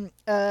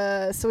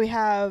 So we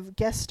have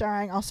guest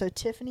starring also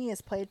Tiffany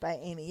is played by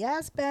Amy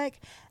Yazbek.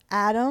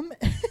 Adam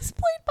is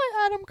played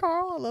by Adam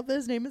Carl. I love that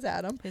his name is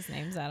Adam. His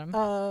name's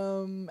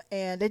Adam.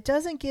 And it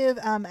doesn't give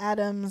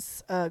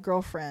Adam's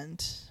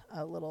girlfriend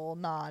a little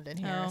nod in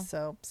here. Oh.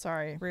 So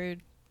sorry.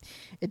 Rude.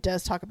 It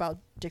does talk about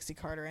Dixie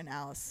Carter and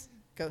Alice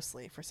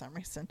Ghostly for some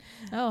reason.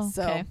 Oh,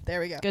 So okay. there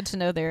we go. Good to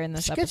know they're in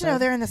this Good episode. to know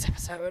they're in this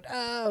episode.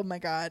 Oh my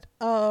god.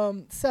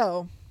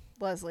 So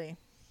Leslie,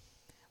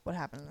 what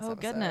happened in this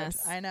episode?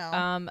 Goodness. I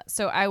know.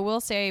 So I will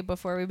say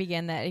before we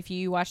begin that if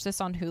you watch this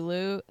on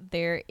Hulu,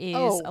 there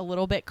is a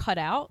little bit cut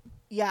out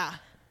Yeah.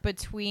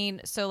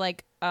 between, so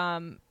like,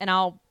 and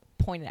I'll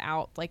point it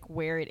out like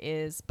where it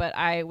is, but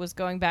I was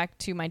going back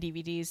to my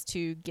DVDs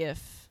to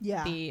GIF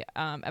the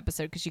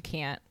episode because you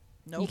can't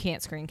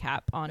screen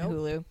cap on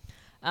Hulu.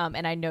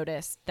 And I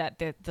noticed that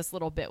this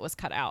little bit was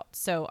cut out.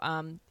 So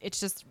it's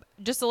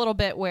just a little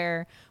bit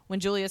where when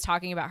Julia's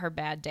talking about her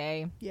bad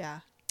day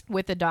Yeah.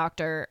 with the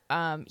doctor,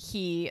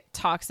 he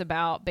talks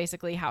about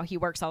basically how he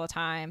works all the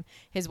time.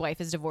 His wife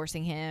is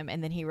divorcing him,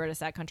 and then he wrote a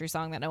sad country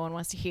song that no one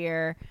wants to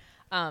hear.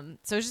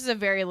 So it's just a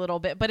very little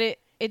bit, but it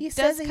He does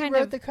says that he kind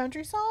wrote of the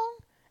country song,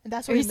 and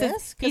that's Or what he he says-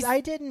 missed because he's- I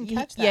didn't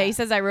catch that. Yeah, he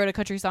says I wrote a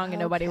country song and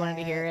nobody wanted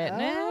to hear it.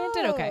 Nah, it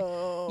did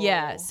okay.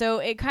 Yeah, so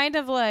it kind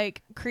of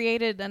like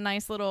created a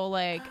nice little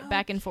like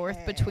back and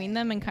forth between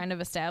them and kind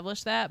of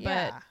established that.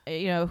 Yeah. But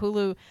you know,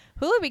 Hulu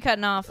be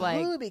cutting off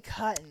like Hulu be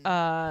cutting.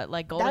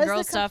 like Golden That is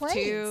Girls the stuff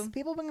complaints. too.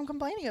 People have been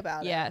complaining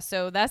about Yeah, it.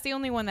 so that's the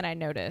only one that I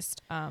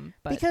noticed. But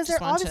Because just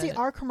there wanted obviously to-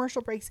 are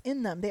commercial breaks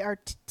in them. They are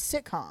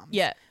sitcoms.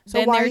 Yeah, So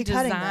then why are they're you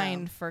cutting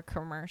designed them? for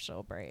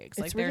commercial breaks. It's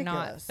Like they're not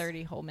ridiculous.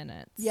 30 whole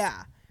minutes.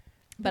 Yeah.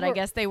 But I People-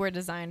 guess they were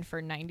designed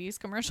for 90s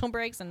commercial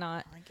breaks and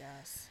not I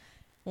guess.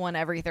 one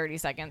every 30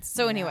 seconds.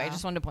 So anyway, Yeah.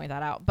 just wanted to point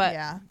that out. But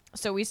yeah.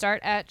 so we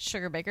start at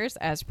Sugar Baker's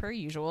as per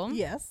usual.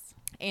 Yes.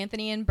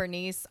 Anthony and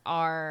Bernice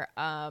are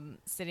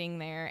sitting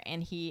there,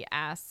 and he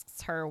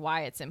asks her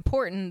why it's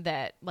important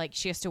that like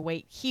she has to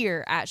wait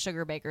here at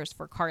Sugar Baker's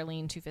for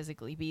Carlene to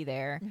physically be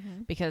there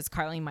because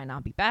Carlene might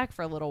not be back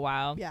for a little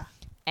while. Yeah.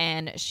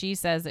 And she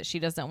says that she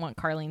doesn't want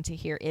Carlene to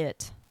hear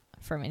it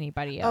from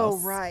anybody Oh,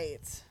 else.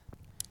 right.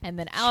 And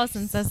then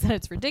Allison says that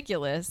it's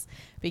ridiculous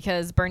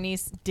because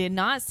Bernice did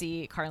not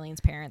see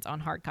Carlene's parents on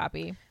hard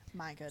copy.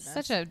 My goodness.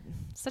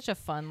 Such a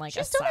fun like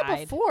She's done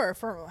aside. it before,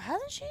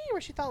 hasn't she? Where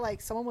she thought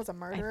like someone was a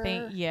murderer. I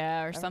think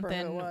yeah, or remember who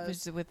something it was.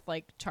 was with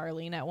like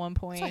Charlene at one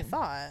point. That's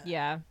what I thought.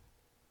 Yeah.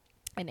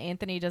 And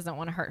Anthony doesn't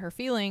want to hurt her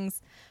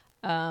feelings,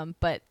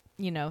 but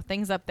you know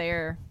things up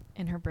there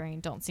in her brain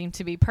don't seem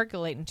to be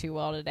percolating too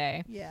well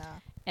today. Yeah.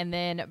 And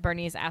then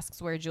Bernice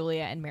asks where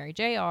Julia and Mary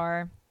J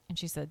are, and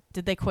she said,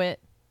 "Did they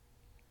quit?"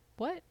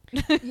 What?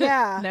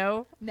 Yeah.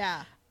 No.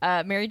 Nah.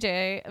 Mary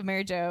J. And I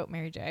Mary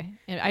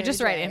just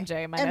J. write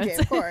MJ in my MJ, notes.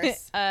 of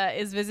course.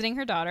 Is visiting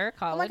her daughter at Oh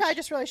college. my god! I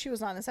just realized she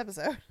was on this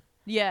episode.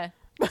 Yeah.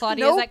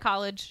 Claudia's Nope. at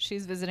college.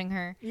 She's visiting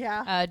her.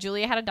 Yeah.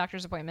 Julia had a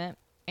doctor's appointment,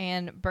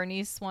 and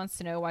Bernice wants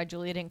to know why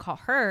Julia didn't call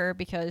her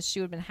because she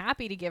would have been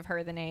happy to give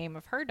her the name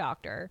of her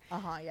doctor,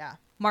 Yeah.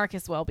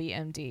 Marcus Welby,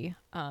 MD.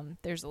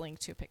 There's a link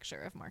to a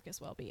picture of Marcus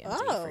Welby,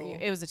 MD for you.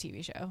 Oh. It was a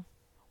TV show.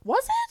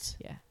 Was it?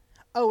 Yeah.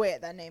 Oh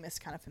wait, that name is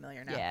kind of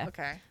familiar now. Yeah.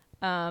 Okay.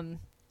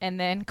 And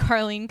then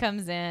Carlene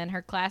comes in.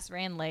 Her class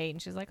ran late,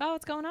 and she's like, "Oh,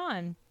 what's going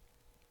on?"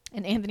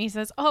 And Anthony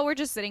says, "Oh, we're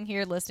just sitting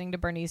here listening to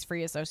Bernice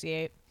free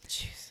associate."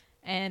 Jeez.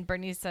 And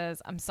Bernice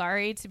says, "I'm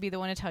sorry to be the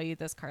one to tell you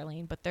this,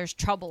 Carlene, but there's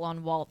trouble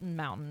on Walton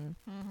Mountain."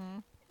 Mm-hmm.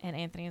 And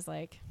Anthony's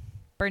like,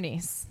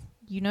 "Bernice,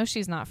 you know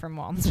she's not from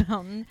Walton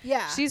Mountain.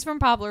 Yeah. She's from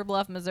Poplar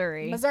Bluff,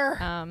 Missouri." Missouri.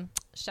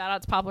 Shout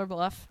out to Poplar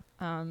Bluff.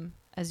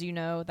 As you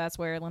know, that's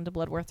where Linda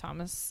Bloodworth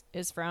Thomas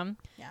is from.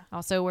 Yeah.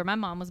 Also where my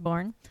mom was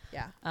born.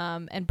 Yeah.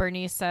 And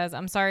Bernice says,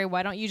 "I'm sorry,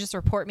 why don't you just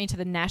report me to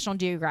the National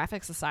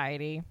Geographic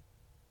Society?"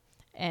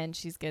 And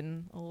she's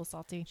getting a little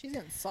salty. She's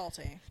getting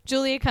salty.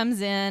 Julia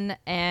comes in,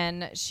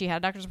 and she had a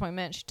doctor's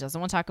appointment. She doesn't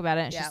want to talk about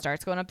it. And Yep. she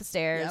starts going up the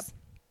stairs.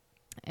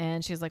 Yep.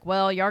 And she's like,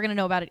 "Well, y'all are going to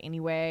know about it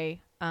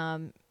anyway.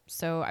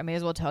 So I may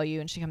as well tell you."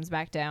 And she comes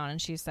back down,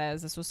 and she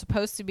says, "This was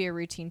supposed to be a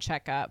routine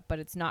checkup, but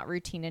it's not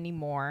routine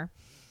anymore.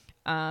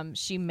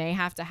 She may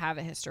have to have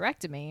a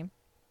hysterectomy."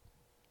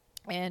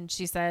 And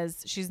she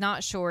says she's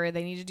not sure.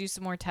 They need to do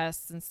some more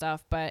tests and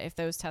stuff, but if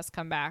those tests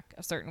come back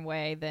a certain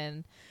way,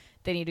 then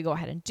they need to go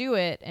ahead and do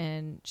it.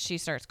 And she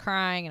starts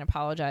crying and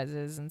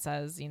apologizes and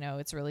says, you know,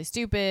 it's really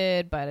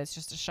stupid, but it's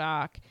just a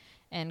shock.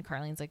 And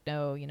Carlene's like,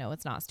 "No, you know,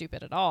 it's not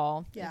stupid at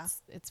all. Yeah.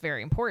 It's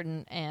very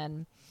important."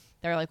 And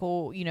they're like,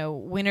 "Well, you know,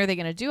 when are they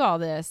going to do all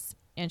this?"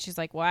 And she's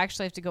like, well, I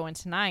actually have to go in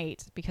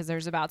tonight because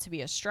there's about to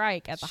be a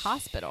strike at the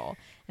hospital.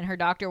 And her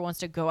doctor wants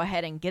to go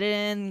ahead and get it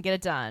in, get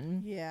it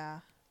done. Yeah.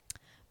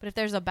 But if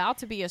there's about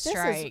to be a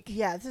strike,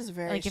 this is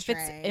very like strange.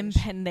 if it's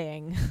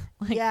impending,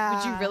 like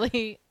would you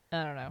really?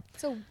 I don't know.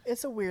 So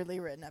it's a weirdly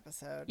written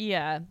episode.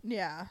 Yeah.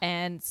 Yeah.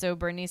 And so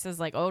Bernice is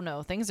like, oh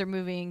no, things are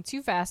moving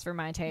too fast for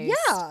my taste.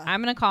 Yeah.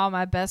 I'm going to call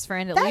my best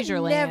friend at That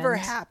Leisureland. never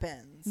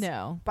happens.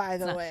 No. By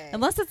the way.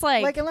 Unless it's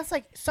like unless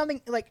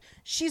something like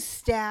she's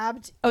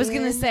stabbed. I was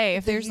going to in say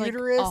if the there's like a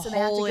uterus and they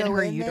have to hole in go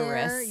her in there,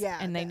 uterus yeah,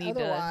 and they need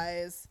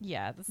otherwise, to.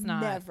 Yeah, that's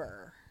not.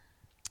 Never.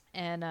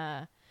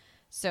 And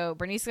so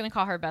Bernice is going to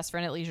call her best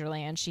friend at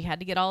Leisureland. She had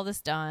to get all this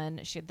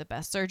done. She had the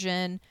best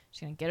surgeon. She's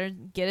going to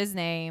get his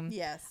name.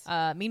 Yes.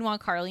 Meanwhile,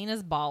 Carlene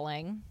is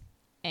bawling,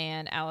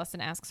 and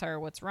Allison asks her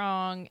what's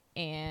wrong.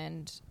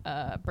 And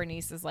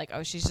Bernice is like,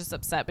 oh, she's just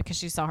upset because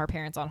she saw her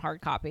parents on hard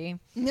copy.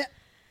 Yeah.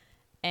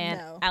 And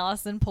No.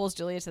 Allison pulls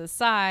Julia to the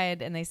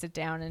side, and they sit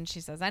down, and she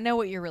says, I know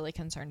what you're really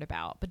concerned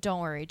about, but don't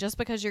worry. Just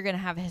because you're going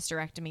to have a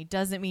hysterectomy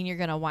doesn't mean you're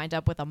going to wind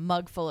up with a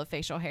mug full of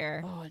facial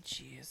hair. Oh,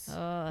 jeez.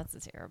 Oh, that's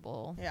a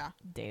terrible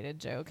dated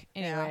joke.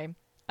 Anyway,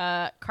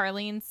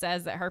 Carlene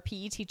says that her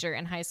PE teacher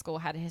in high school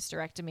had a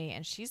hysterectomy,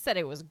 and she said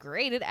it was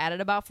great. It added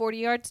about 40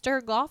 yards to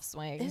her golf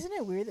swing. Isn't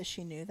it weird that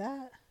she knew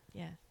that?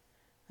 Yeah.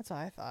 That's what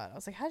I thought. I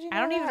was like, how'd you know I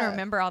don't even that?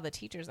 remember all the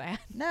teachers I had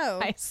No.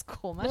 in high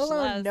school, much No one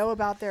less. know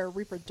about their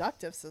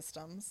reproductive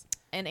systems.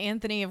 And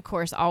Anthony, of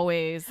course,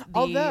 always the...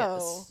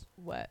 Although...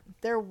 What?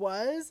 There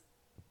was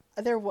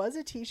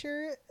a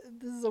teacher,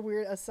 this is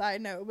a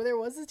side note, but there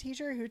was a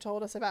teacher who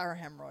told us about her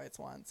hemorrhoids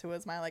once, who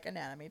was my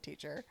anatomy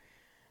teacher.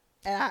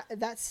 And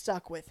that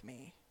stuck with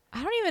me.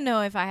 I don't even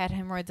know if I had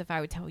hemorrhoids if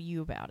I would tell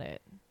you about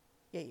it.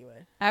 Yeah, you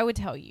would. I would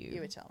tell you.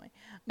 You would tell me.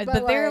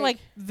 But they're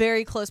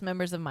very close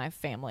members of my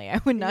family. I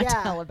would not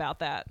tell about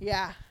that.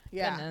 Yeah.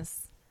 Yeah.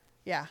 Goodness.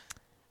 Yeah.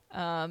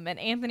 And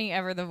Anthony,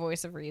 ever the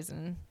voice of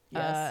reason,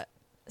 Yes.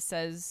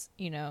 says,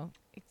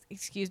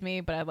 excuse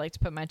me, but I'd like to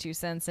put my 2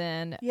 cents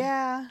in.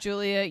 Yeah.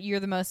 Julia, you're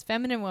the most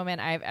feminine woman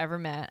I've ever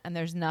met, and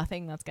there's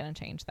nothing that's going to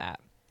change that,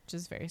 which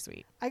is very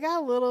sweet. I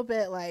got a little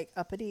bit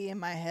uppity in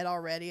my head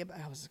already. But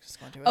I was just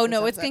going to. Oh,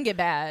 no, it's going to get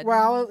bad.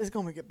 Well, it's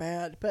going to get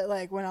bad. But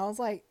when I was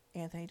like,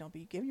 Anthony, don't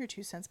be giving your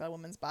 2 cents about a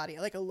woman's body.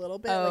 A little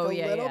bit.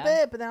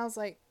 Bit. But then I was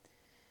like,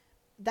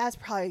 that's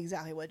probably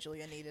exactly what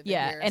Julia needed to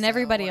hear. And so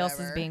everybody else is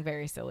whatever. being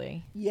very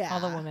silly. Yeah. All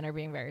the women are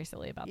being very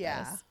silly about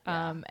Yeah, this.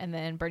 yeah. And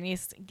then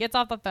Bernice gets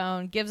off the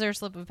phone, gives her a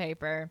slip of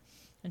paper,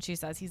 and she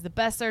says, he's the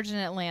best surgeon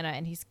in Atlanta,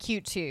 and he's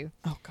cute too.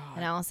 Oh, God.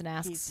 And Allison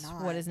asks He's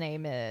not. what his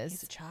name is.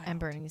 He's a child. And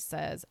Bernice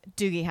says,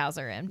 Doogie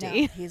Howser, No,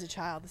 MD. he's a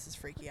child. This is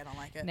freaky. I don't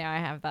like it. Now I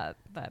have that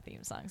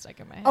theme song stuck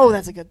in my head. Oh,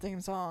 that's a good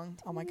theme song.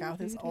 Oh, my God. With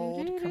his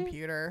old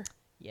computer.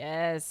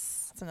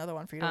 Yes. That's another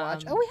one for you to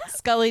watch.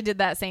 Scully did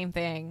that same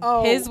thing.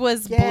 Oh, his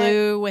was get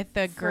blue with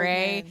the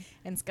gray, friggin'.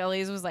 and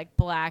Scully's was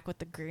black with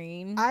the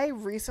green. I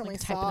recently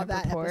typing saw up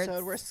that reports.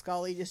 episode where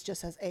Scully just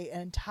has an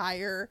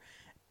entire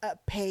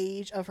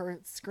page of her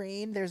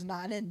screen. There's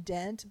not an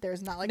indent.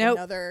 There's not Nope.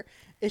 another.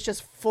 It's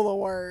just full of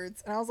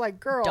words. And I was like,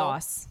 girl,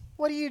 DOS.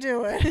 what are you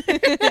doing?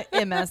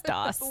 MS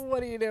DOS.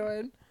 What are you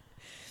doing?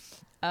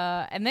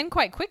 And then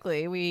quite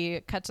quickly,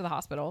 we cut to the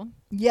hospital.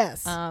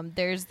 Yes.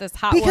 There's this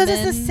hot because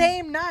woman. it's the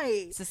same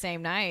night. It's the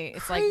same night.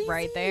 It's Crazy.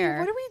 right there.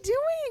 What are we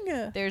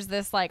doing? There's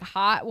this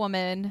hot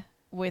woman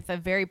with a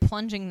very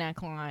plunging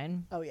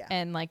neckline. Oh, yeah.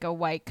 And a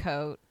white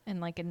coat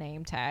and a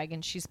name tag,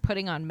 and she's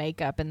putting on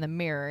makeup in the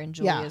mirror in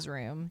Julia's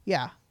room.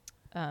 Yeah.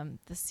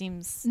 This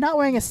seems Not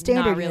wearing a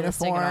standard not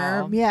realistic at all.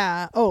 uniform.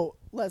 Yeah. Oh,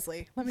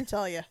 Leslie, let me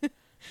tell you.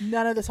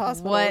 None of this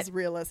hospital is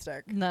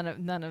realistic. none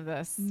of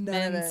this. None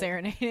Men of it.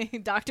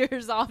 serenading,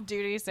 doctors off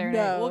duty serenading.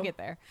 No. We'll get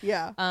there.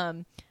 Yeah.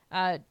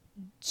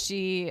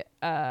 She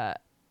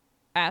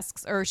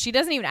asks, or she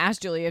doesn't even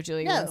ask Julia if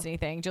Julia No. wants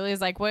anything. Julia's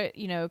like, what,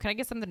 can I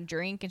get something to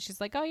drink? And she's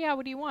like, oh yeah,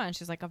 what do you want?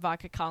 She's like, a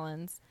vodka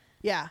Collins.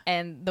 Yeah.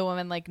 And the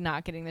woman,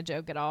 not getting the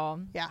joke at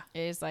all, Yeah.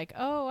 is like,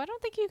 oh, I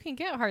don't think you can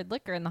get hard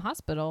liquor in the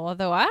hospital.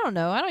 Although I don't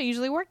know. I don't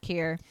usually work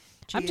here.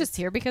 I'm Jeez. just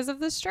here because of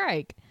the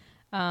strike.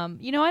 I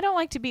don't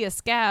like to be a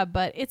scab,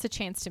 but it's a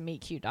chance to meet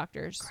cute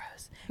doctors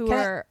Gross. who Can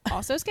I- are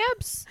also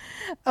scabs.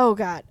 Oh,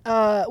 God.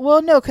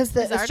 Well, no, because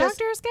Is our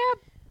doctor a scab?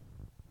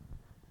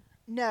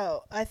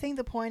 No, I think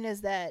the point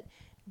is that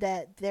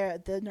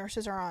the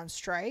nurses are on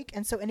strike,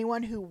 and so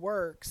anyone who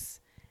works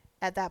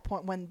at that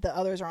point when the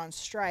others are on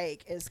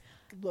strike is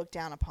looked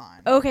down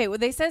upon. Okay, well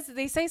they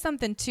say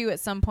something too at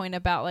some point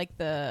about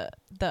the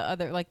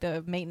other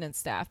the maintenance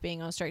staff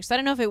being on strike. So I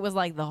don't know if it was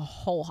the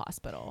whole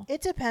hospital.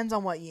 It depends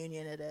on what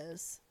union it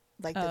is.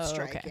 That's Oh, okay.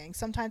 striking.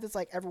 Sometimes it's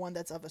everyone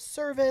that's of a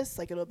service,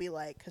 it'll be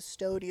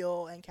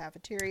custodial and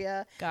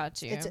cafeteria.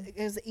 Got you.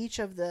 It's each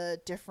of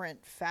the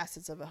different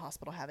facets of a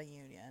hospital have a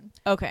union.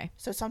 Okay.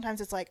 So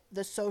sometimes it's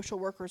the social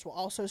workers will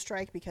also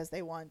strike because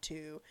they want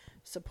to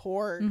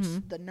support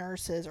the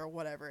nurses or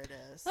whatever it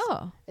is.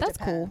 Oh, It that's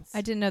cool. depends. I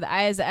didn't know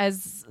that.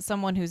 As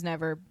someone who's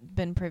never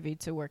been privy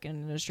to work in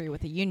an industry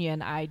with a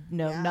union, I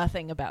know Yeah.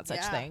 nothing about such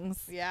Yeah.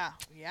 things. Yeah,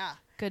 yeah.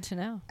 Good to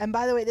know. And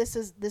by the way, this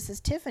is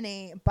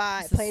Tiffany,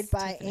 played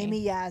by Tiffany.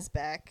 Amy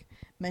Yazbek,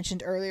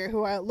 mentioned earlier,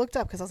 who I looked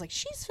up because I was like,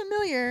 she's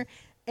familiar.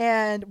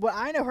 And what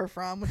I know her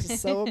from, which is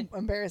so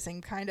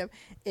embarrassing, kind of,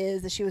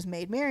 is that she was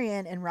Maid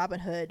Marian in Robin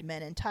Hood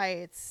Men in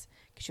Tights,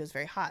 because she was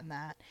very hot in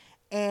that.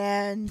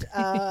 And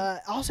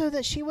also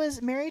that she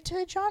was married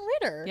to John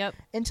Ritter Yep.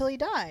 until he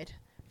died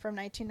from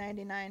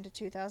 1999 to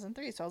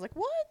 2003. So I was like,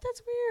 what?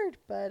 That's weird.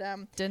 But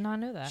Did not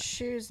know that.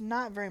 she's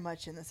not very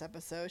much in this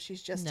episode.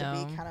 She's just to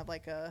No. be kind of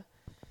like a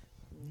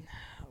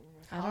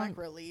comic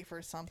relief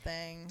or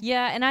something.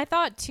 Yeah, and I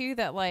thought too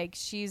that like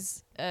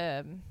she's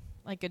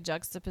like a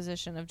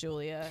juxtaposition of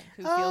Julia,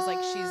 who feels like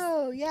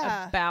she's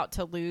yeah. about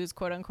to lose,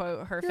 quote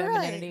unquote, her You're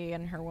femininity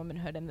and her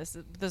womanhood, and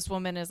this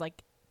woman is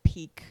like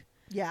peak.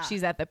 Yeah.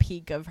 She's at the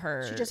peak of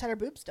her. She just had her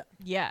boobs done.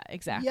 Yeah,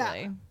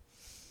 exactly.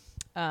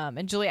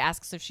 And Julia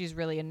asks if she's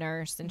really a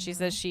nurse, and she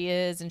says she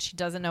is, and she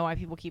doesn't know why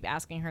people keep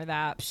asking her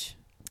that.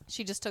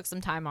 She just took some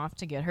time off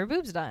to get her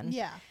boobs done.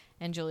 Yeah.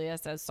 And Julia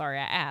says, sorry,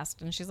 I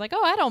asked. And she's like,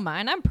 oh, I don't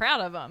mind. I'm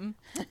proud of them.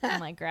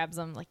 And like grabs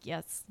them like,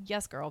 yes,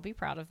 girl, be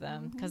proud of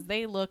them because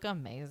they look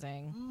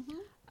amazing.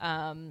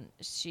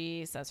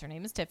 She says her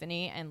name is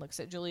Tiffany and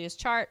looks at Julia's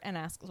chart and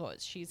asks what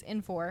she's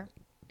in for.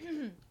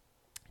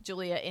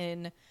 Julia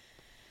in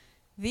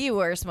the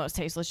worst, most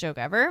tasteless joke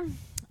ever.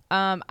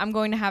 I'm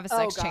going to have a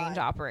sex change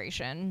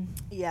operation.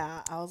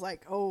 Yeah. I was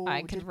like, oh,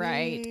 I could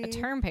write a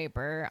term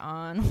paper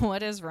on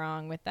what is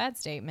wrong with that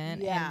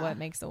statement and what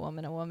makes a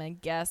woman a woman.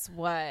 Guess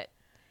what?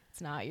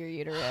 It's not your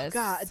uterus.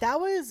 God, that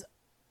was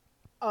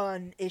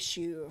an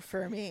issue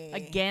for me.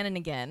 Again and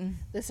again.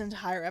 This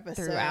entire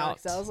episode. Throughout.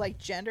 'Cause I was like,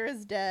 gender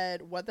is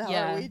dead. What the hell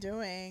Yeah. are we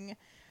doing?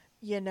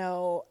 You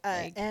know,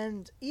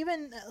 and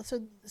even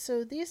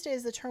so these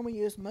days, the term we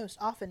use most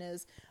often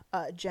is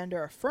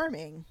gender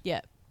affirming.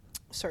 Yeah.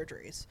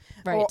 Surgeries,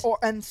 Right.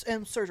 and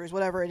surgeries,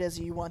 whatever it is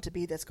you want to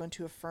be that's going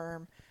to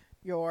affirm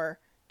your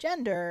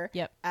gender.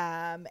 Yep.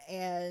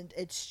 And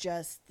it's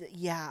just,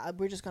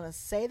 we're just gonna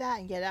say that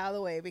and get it out of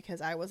the way because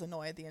I was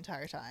annoyed the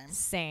entire time.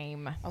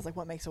 Same. I was like,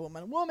 what makes a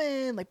woman a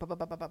woman? Like,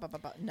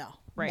 no,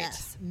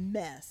 Right.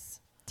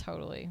 mess.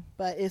 Totally.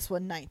 But it's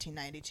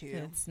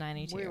 1992. It's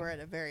 92. We were at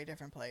a very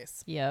different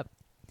place. Yep.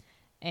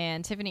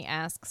 And Tiffany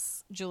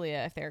asks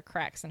Julia if there are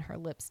cracks in her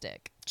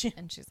lipstick.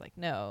 And she's like,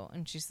 no.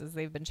 And she says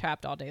they've been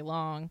chapped all day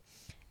long.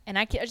 And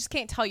I just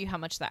can't tell you how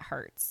much that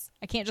hurts.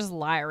 I can't just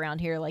lie around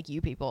here like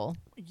you people.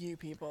 You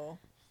people.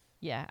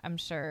 Yeah, I'm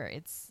sure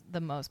it's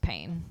the most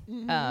pain.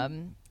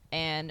 Mm-hmm.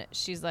 And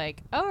she's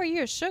like, oh, are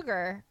you a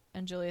sugar?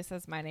 And Julia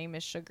says, my name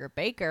is Sugar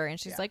Baker. And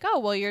she's like, oh,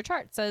 well, your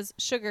chart says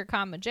Sugar,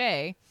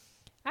 J.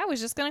 I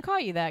was just going to call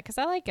you that because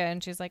I like it.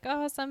 And she's like,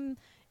 oh, some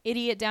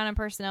idiot down in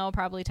personnel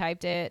probably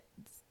typed it.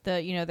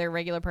 Their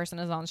regular person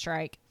is on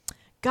strike.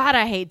 God,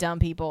 I hate dumb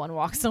people, and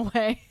walks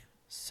away.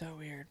 So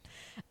weird.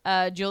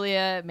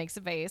 Julia makes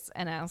a face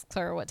and asks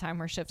her what time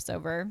her shift's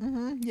over.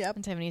 Yep.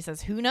 And Tiffany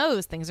says, who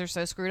knows? Things are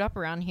so screwed up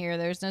around here.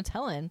 There's no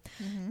telling.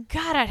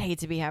 God, I'd hate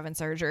to be having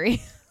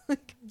surgery.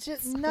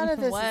 Just none of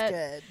this What? is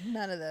good.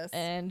 None of this.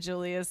 And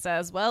Julia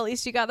says, well, at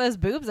least you got those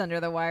boobs under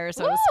the wire,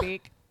 so to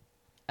speak.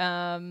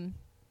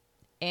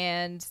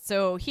 And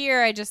so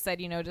here I just said,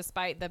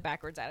 despite the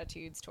backwards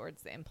attitudes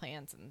towards the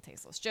implants and the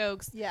tasteless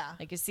jokes,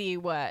 I could see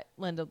what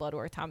Linda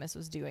Bloodworth Thomas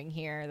was doing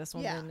here. This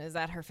woman is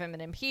at her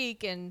feminine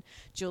peak, and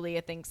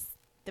Julia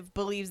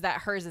believes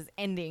that hers is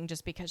ending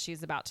just because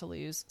she's about to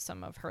lose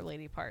some of her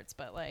lady parts.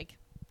 But like,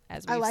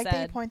 as we I like said,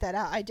 that you point that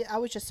out. I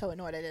was just so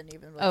annoyed I didn't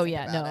even. Oh think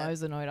yeah, about no, it. I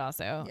was annoyed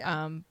also.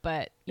 Yeah.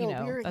 But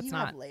that's you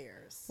not have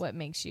layers. what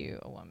makes you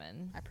a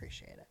woman. I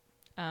appreciate it.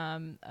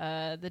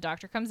 The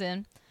doctor comes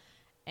in,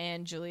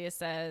 and Julia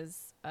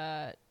says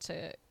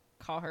to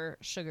call her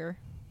Sugar.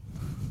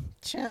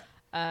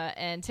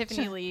 And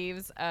Tiffany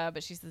leaves,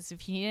 but she says,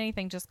 if you need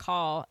anything, just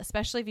call,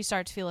 especially if you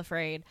start to feel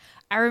afraid.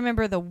 I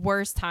remember the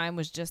worst time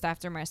was just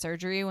after my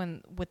surgery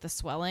with the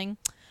swelling.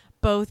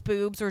 Both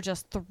boobs were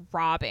just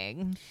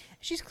throbbing.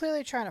 She's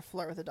clearly trying to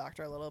flirt with the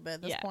doctor a little bit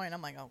at this point.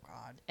 I'm like, oh,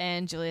 God.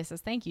 And Julia says,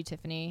 thank you,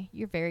 Tiffany.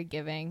 You're very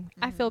giving.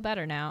 I feel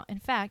better now. In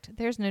fact,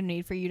 there's no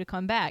need for you to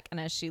come back.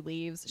 And as she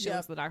leaves, she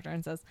looks at the doctor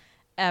and says,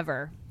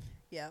 ever.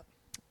 Yep.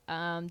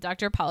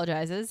 Doctor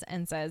apologizes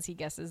and says he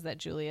guesses that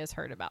Julia's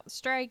heard about the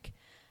strike.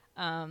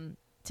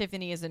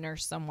 Tiffany is a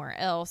nurse somewhere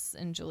else,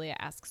 and Julia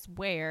asks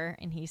where,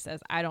 and he says,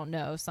 I don't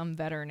know, some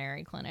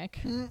veterinary clinic.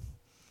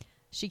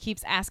 She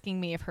keeps asking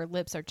me if her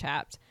lips are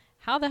chapped.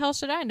 How the hell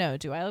should I know?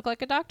 Do I look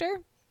like a doctor?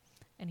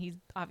 And he's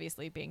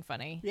obviously being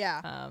funny.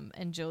 Yeah.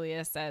 And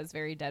Julia says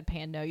very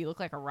deadpan, no, you look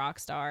like a rock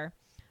star.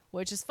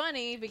 Which is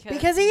funny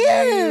because he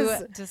you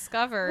is.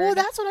 discovered. Well,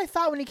 that's what I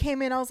thought when he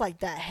came in. I was like,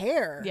 that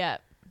hair. Yeah.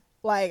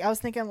 Like, I was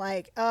thinking,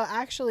 like,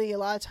 actually, a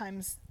lot of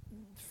times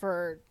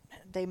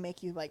they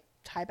make you, like,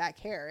 tie back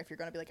hair if you're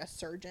going to be, like, a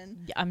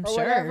surgeon. Yeah, I'm or sure.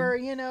 whatever,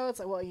 it's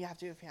like, well, you have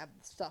to if you have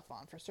stuff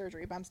on for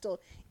surgery. But I'm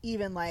still,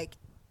 even, like,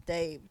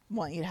 they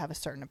want you to have a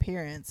certain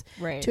appearance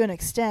to an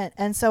extent.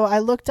 And so I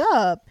looked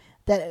up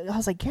that, I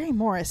was like, Gary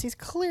Morris, he's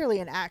clearly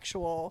an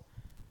actual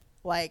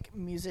like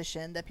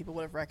musician that people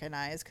would have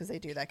recognized because they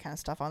do that kind of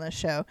stuff on this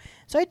show.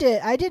 So I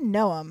didn't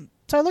know him.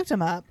 So I looked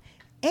him up,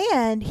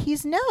 and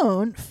he's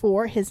known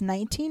for his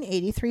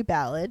 1983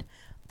 ballad,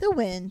 "The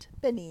Wind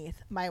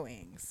Beneath My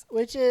Wings,"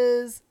 which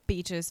is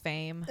Beaches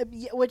fame.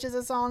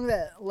 a song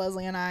that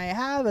Leslie and I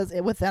have as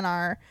within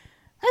our.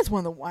 That's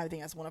one of the. I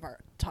think that's one of our.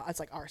 It's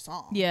like our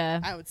song. Yeah.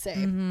 I would say.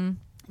 Mm-hmm.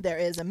 There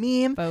is a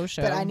meme Faux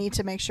show. that I need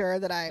to make sure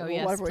that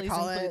whatever we please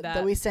call include it, that.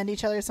 that we send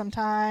each other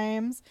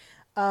sometimes.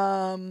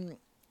 And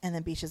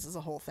then Beaches is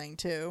a whole thing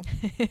too,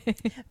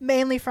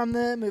 mainly from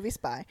the movie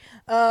Spy.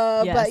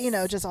 But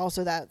just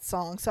also that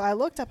song. So I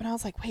looked up and I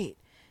was like, wait,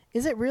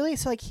 is it really?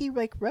 So like he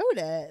like wrote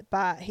it,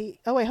 but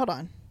oh wait, hold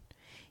on.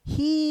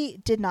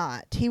 He did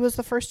not. He was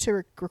the first to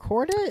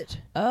record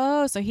it.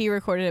 Oh, so he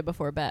recorded it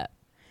before Bet.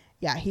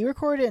 Yeah, he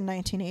recorded it in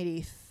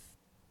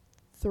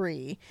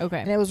 1983. Okay.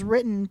 And it was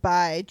written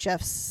by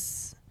Jeff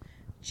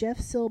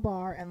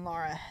Silbar and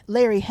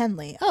Larry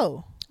Henley.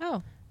 Oh,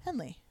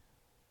 Henley.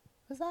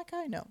 Was that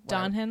guy? No.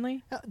 Don whatever.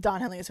 Henley? Oh,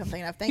 Don Henley is who I'm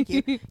thinking of. Thank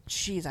you.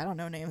 Jeez, I don't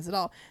know names at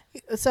all.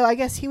 So I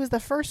guess he was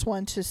the first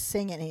one to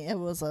sing it. It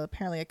was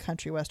apparently a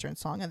country western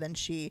song, and then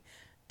she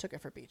took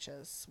it for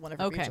Beaches.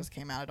 Whenever Beaches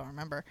came out, I don't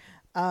remember.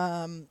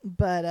 Are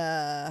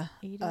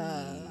you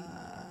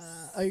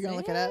gonna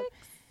look it up?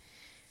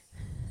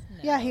 No.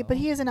 Yeah,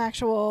 he is an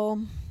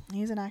actual.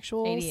 He's an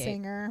actual 88.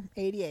 singer.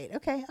 88.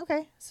 Okay.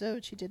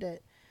 So she did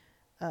it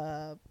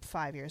 5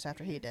 years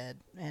after he did,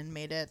 and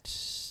made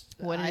it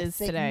what it I is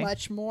think today.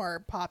 much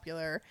more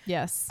popular.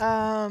 Yes.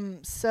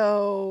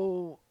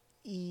 So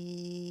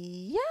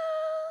yeah,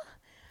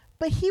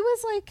 but he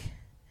was like,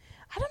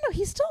 I don't know,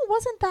 he still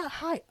wasn't that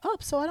high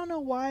up, so I don't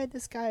know why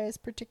this guy is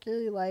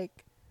particularly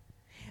like.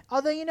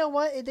 Although, you know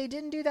what? They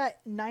didn't do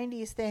that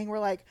 90s thing where,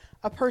 like,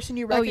 a person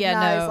you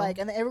recognize, like,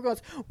 and then everyone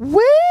goes,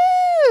 woo!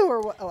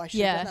 Or what? Oh, I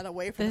should have done that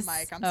away from the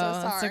mic. I'm so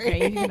sorry. It's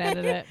okay. You can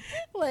edit it.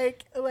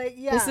 like,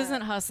 yeah. This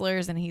isn't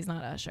Hustlers, and he's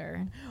not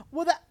Usher.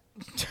 Well,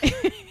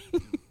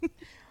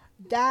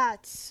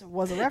 that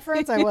was a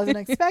reference I wasn't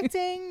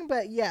expecting,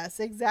 but yes,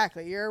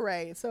 exactly. You're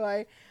right. So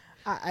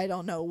I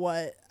don't know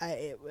what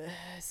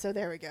so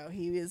there we go.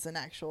 He is an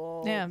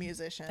actual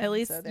musician. At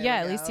least, so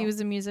at least he was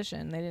a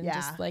musician. They didn't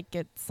just Yeah. like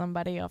get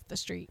somebody off the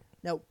street.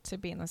 Nope. To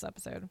be in this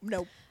episode.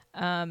 Nope.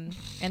 And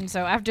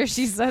so after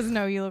she says,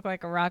 no, you look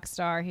like a rock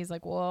star, he's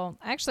like, well,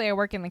 actually I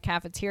work in the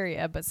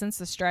cafeteria, but since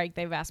the strike,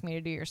 they've asked me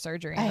to do your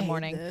surgery in the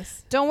morning.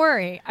 Don't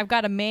worry. I've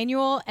got a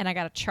manual and I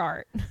got a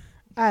chart.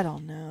 I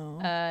don't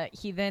know.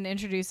 He then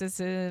introduces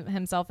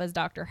himself as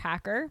Dr.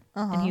 Hacker.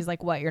 Uh-huh. And he's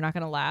like, what? You're not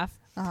going to laugh?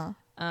 Uh-huh.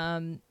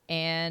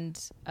 And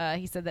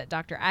he said that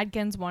Dr.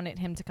 Adkins wanted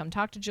him to come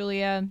talk to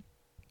Julia.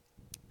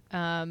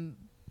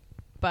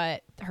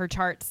 But her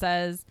chart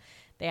says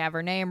they have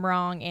her name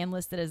wrong and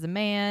listed as a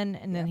man.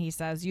 And then he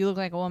says, you look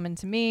like a woman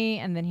to me.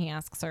 And then he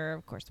asks her,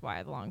 of course,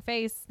 why the long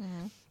face?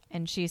 Mm-hmm.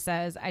 And she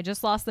says, I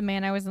just lost the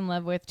man I was in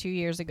love with 2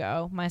 years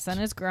ago. My son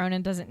is grown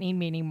and doesn't need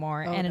me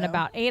anymore. Oh, and in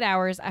about 8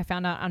 hours, I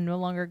found out I'm no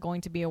longer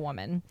going to be a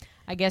woman.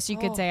 I guess you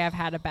could say I've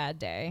had a bad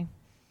day.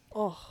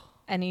 Oh.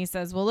 And he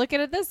says, well, look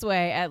at it this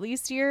way. At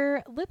least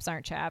your lips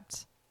aren't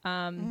chapped.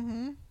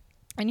 And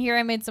here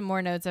I made some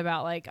more notes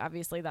about, like,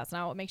 obviously that's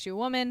not what makes you a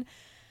woman.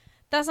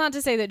 That's not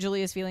to say that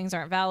Julia's feelings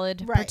aren't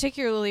valid,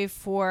 particularly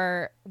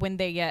for when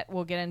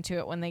we'll get into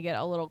it, when they get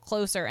a little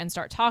closer and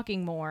start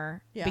talking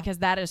more, because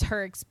that is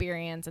her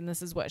experience and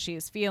this is what she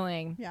is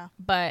feeling. Yeah.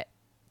 But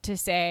to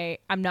say,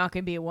 I'm not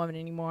going to be a woman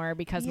anymore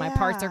because my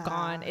parts are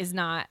gone is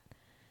not,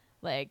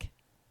 like,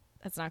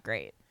 that's not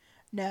great.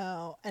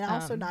 No, and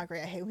also not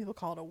great. I hate when people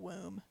call it a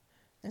womb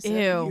instead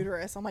Ew. of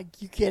uterus. I'm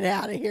like, you get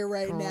out of here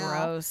right now.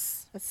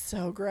 Gross. That's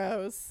so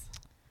gross.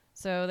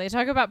 So they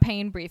talk about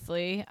pain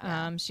briefly.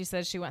 Yeah. She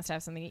says she wants to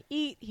have something to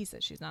eat. He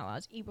says she's not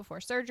allowed to eat before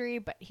surgery,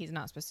 but he's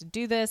not supposed to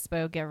do this, but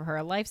he'll give her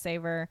a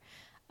lifesaver.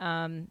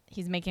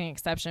 He's making an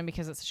exception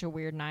because it's such a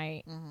weird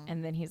night.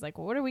 And then he's like,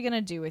 well, what are we going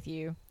to do with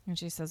you? And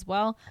she says,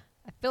 well,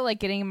 I feel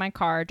like getting in my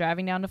car,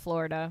 driving down to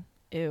Florida.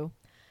 Ew.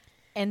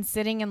 And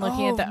sitting and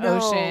looking at the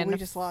ocean. We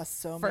just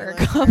lost so for many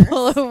a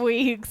couple of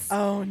weeks.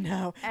 Oh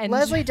no. And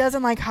Leslie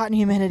doesn't like hot and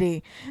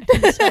humidity.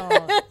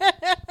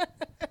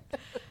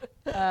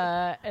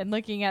 And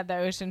looking at the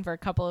ocean for a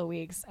couple of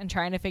weeks and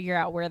trying to figure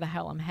out where the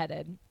hell I'm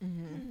headed.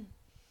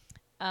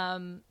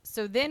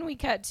 So then we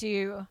cut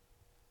to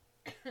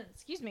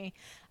excuse me.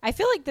 I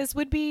feel like this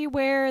would be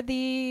where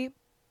the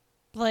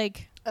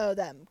like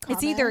that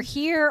it's either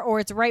here or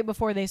it's right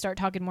before they start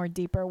talking more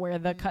deeper where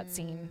the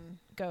cutscene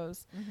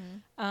goes.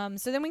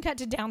 So then we cut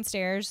to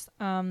downstairs.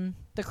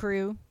 The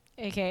crew,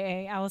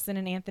 aka Allison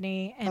and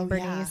Anthony and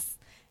Bernice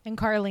and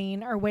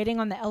Carlene, are waiting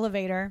on the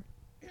elevator.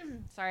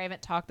 Sorry, I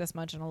haven't talked this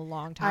much in a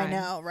long time. I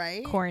know,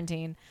 right?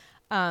 Quarantine.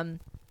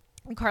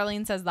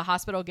 Carlene says the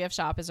hospital gift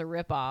shop is a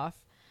ripoff.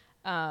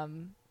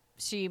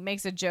 She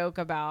makes a joke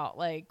about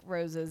like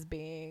roses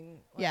being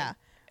like,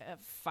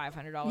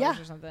 $500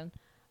 or something.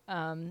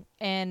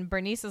 And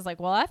Bernice is like,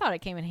 well, I thought it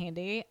came in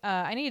handy.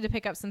 I needed to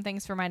pick up some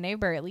things for my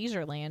neighbor at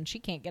Leisureland. She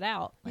can't get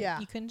out. Like,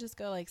 you couldn't just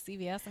go like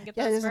CVS and get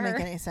those it doesn't for her.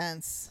 make any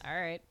sense. All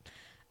right.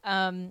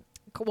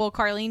 well,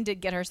 Carlene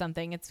did get her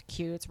something. It's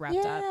cute. It's wrapped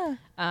Yeah.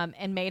 up.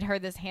 And made her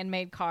this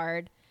handmade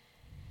card.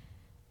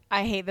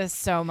 I hate this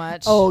so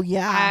much. Oh,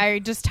 yeah. I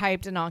just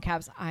typed in all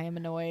caps, I am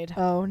annoyed.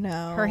 Oh,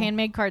 no. Her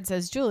handmade card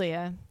says,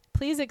 Julia,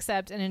 please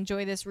accept and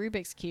enjoy this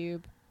Rubik's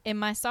Cube in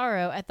my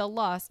sorrow at the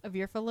loss of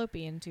your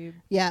fallopian tube.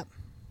 Yeah.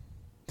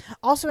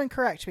 Also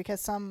incorrect, because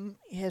some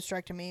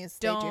hysterectomies,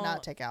 they do Don't-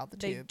 not take out the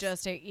They tubes.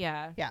 just take,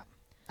 yeah. Yeah.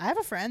 I have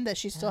a friend that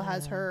she still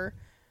has her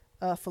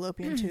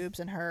fallopian tubes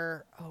in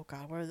her, oh,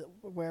 God,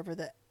 wherever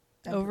the...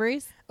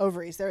 Ovaries?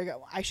 Ovaries. There we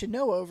go. I should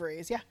know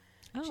ovaries. Yeah.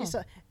 Oh, She's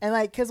still, and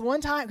like, because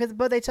one time,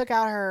 but they took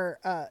out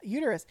her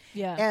uterus.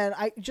 yeah. And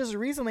I just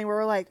recently we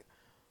were like,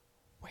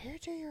 where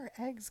do your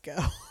eggs go?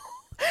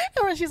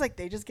 And when she's like,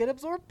 they just get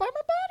absorbed by my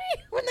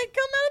body when they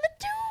come out of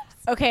the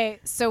tubes. Okay,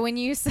 so when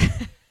you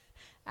said,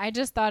 I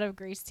just thought of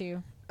Grease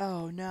too.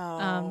 Oh,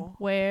 no.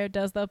 Where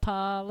does the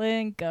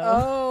pollen go?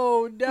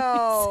 Oh,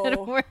 I said,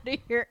 no. where do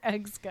your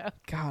eggs go?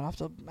 God, I'll have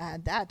to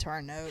add that to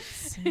our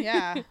notes.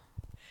 Yeah.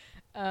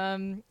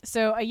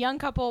 So a young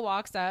couple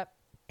walks up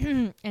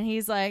and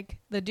he's like,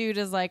 the dude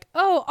is like,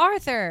 oh,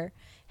 Arthur,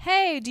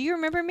 hey, do you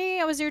remember me?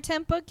 I was your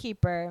temp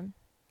bookkeeper.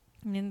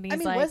 And then he's I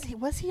mean, like,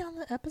 was he on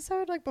the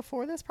episode like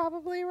before this?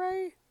 Probably,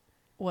 right?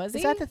 was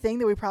Is he? that the thing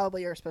that we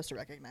probably are supposed to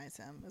recognize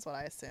him? Is what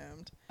I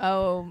assumed.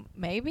 Oh,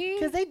 maybe.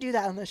 Because they do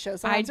that on the show. I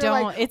Sometimes they're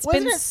like, don't. It's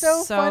wasn't been it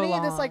so funny?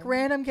 long. This like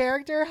random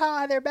character,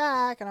 hi, they're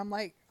back, and I'm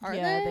like, are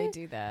yeah, they? they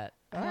do that.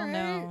 I All don't right.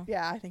 know.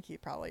 Yeah, I think he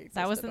probably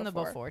That was existed in the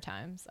before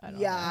times. I don't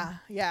Yeah,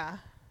 yeah.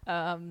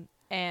 know.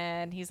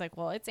 And he's like,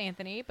 well, it's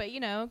Anthony, but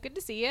good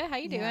to see you. How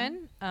you Yeah.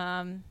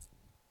 doing?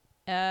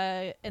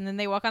 And then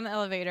they walk on the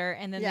elevator,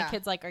 and then Yeah. the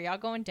kid's like, are y'all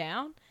going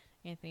down?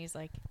 Anthony's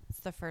like,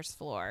 it's the first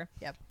floor.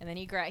 Yep. And then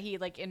he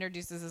like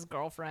introduces his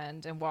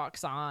girlfriend and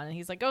walks on, and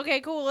he's like,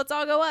 okay, cool, let's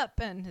all go up.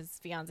 And his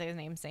fiance's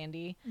name's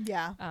Sandy.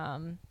 Yeah.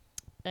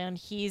 And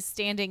he's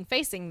standing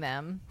facing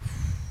them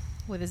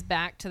with his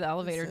back to the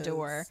elevator This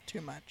door. is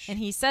too much. And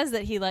he says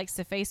that he likes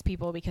to face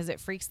people because it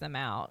freaks them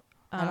out.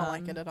 I don't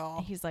like it at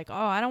all. He's like, oh,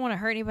 I don't want to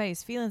hurt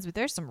anybody's feelings, but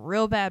there's some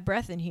real bad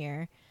breath in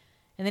here.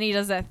 And then he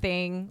does that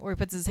thing where he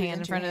puts his hand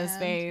in front of his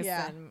face.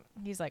 Yeah. And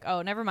he's like,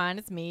 oh, never mind,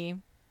 it's me.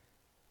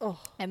 Oh,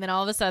 And then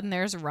all of a sudden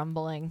there's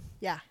rumbling.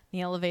 yeah.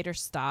 The elevator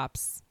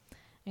stops.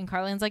 And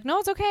Carlene's like, no,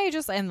 it's okay.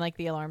 And like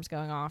the alarm's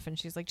going off. And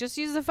she's like, just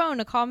use the phone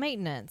to call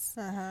maintenance.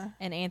 Uh-huh.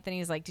 And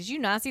Anthony's like, did you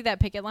not see that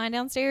picket line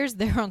downstairs?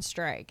 They're on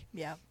strike.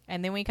 Yeah.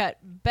 And then we cut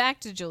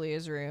back to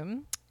Julia's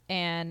room.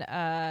 And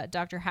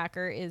Dr.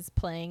 Hacker is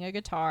playing a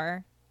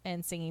guitar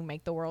and singing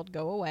Make the World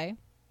Go Away.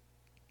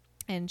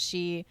 And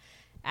she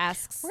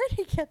asks, Where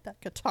did he get that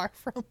guitar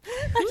from?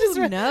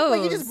 Who knows?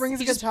 Like he just brings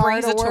He a just guitar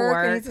brings to it to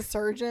work, and work. he's a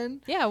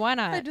surgeon. yeah, why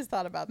not? I just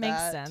thought about Makes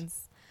that.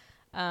 sense.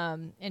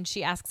 And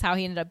she asks how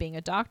he ended up being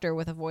a doctor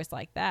with a voice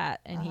like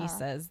that. And he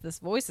says, this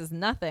voice is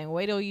nothing.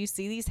 Wait till you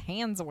see these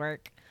hands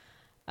work.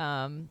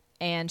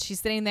 And she's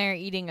sitting there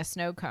eating a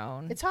snow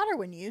cone. It's hotter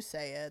when you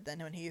say it than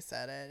when he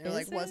said it. It Is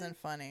like it? wasn't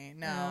funny.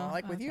 No, No?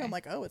 like with you, Okay. I'm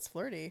like, oh, it's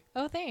flirty,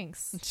 Oh,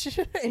 thanks.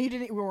 and you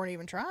didn't. We weren't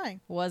even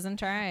trying. Wasn't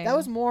trying. That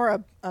was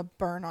more a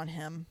burn on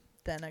him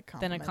than a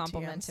compliment. than a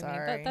compliment to, to you. me,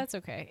 I'm but sorry. that's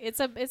okay.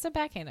 It's a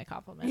backhanded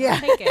compliment. Yeah. I'll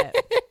take it.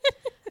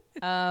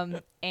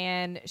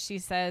 And she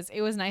says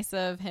it was nice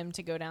of him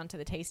to go down to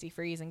the Tasty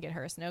Freeze and get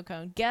her a snow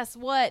cone. Guess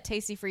what?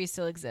 Tasty Freeze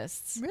still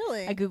exists.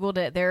 Really. I googled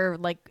it. They're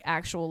like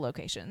actual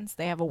locations.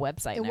 They have a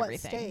website In and what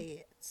everything.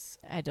 states?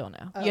 I don't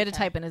know. You had to Okay.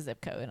 type in a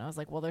zip code, and I was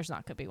like, well, there's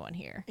not going to be one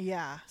here.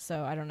 Yeah.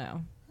 So I don't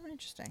know. Oh,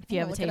 interesting. If you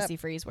I'm have a gonna look it Tasty up.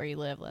 Freeze where you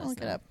live, let I'll us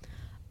look it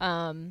know.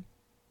 up.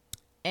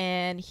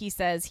 And he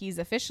says he's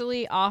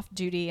officially off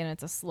duty and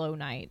it's a slow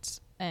night.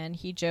 And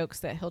he jokes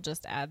that he'll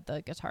just add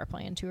the guitar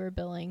playing to her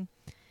billing.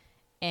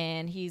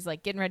 And he's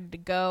like getting ready to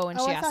go, and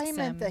Oh, she I asks thought he him,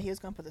 meant that he was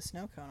going to put the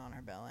snow cone on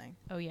her billing.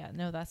 "Oh yeah,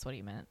 no, that's what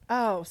he meant."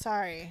 Oh,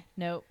 sorry.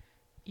 Nope,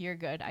 you're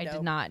good. I did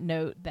Nope. not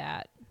note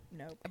that,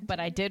 Nope.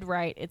 but I did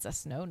write it's a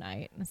snow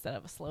night instead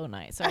of a slow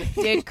night, so I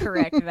did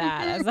correct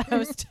that as I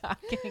was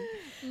talking.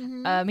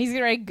 Mm-hmm. He's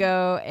getting ready to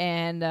go,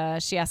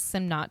 and she asks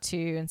him not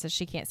to, and says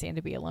she can't stand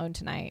to be alone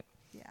tonight.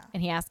 Yeah.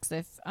 And he asks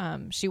if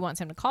she wants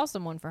him to call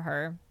someone for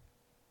her,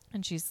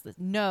 and she says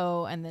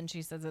no. And then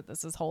she says that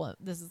this is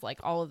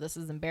like all of this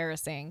is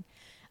embarrassing.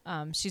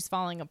 She's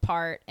falling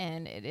apart,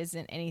 and it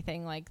isn't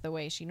anything like the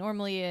way she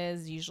normally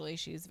is. Usually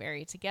she's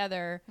very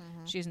together.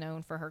 She's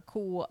known for her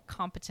cool,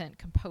 competent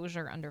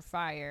composure under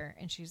fire.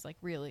 And she's like,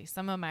 really,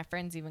 some of my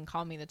friends even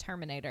call me the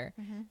Terminator.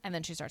 And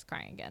then she starts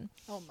crying again.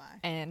 Oh my.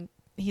 And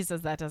he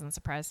says that doesn't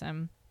surprise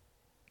him.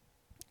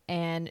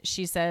 And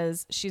she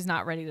says she's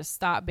not ready to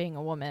stop being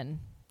a woman.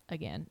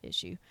 Again,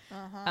 issue.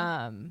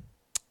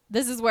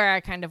 This is where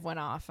I kind of went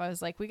off. I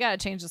was like, we got to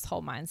change this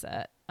whole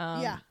mindset.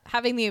 Yeah.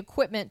 Having the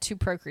equipment to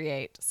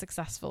procreate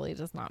successfully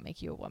does not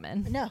make you a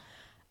woman. No.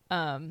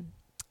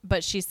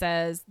 But she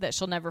says that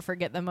she'll never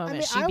forget the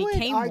moment I mean, she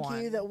became I would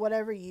argue one. that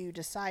whatever you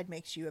decide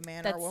makes you a man or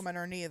a That's- woman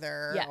or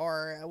neither, yeah.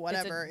 or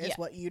whatever is yeah.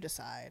 what you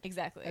decide.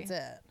 Exactly. That's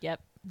it.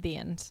 Yep. The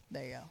end.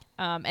 There you go.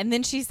 And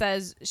then she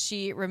says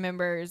she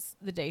remembers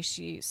the day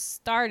she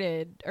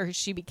started or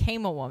she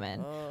became a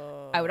woman.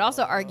 I would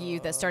also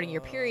argue that starting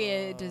your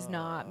period does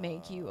not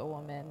make you a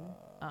woman.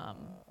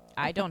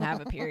 I don't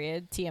have a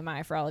period.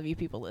 TMI for all of you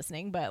people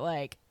listening, but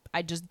like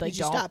I just like Did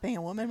you don't stop being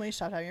a woman when you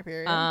stopped having your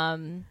period?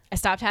 I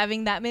stopped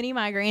having that many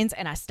migraines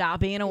and I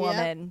stopped being a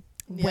woman.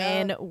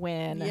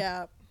 When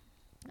Yeah.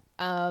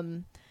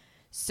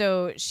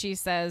 So she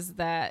says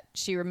that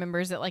she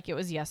remembers it like it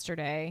was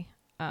yesterday.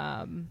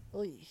 And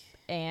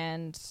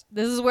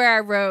this is where I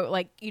wrote,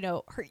 like, you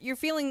know, her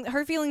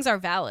feelings are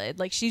valid.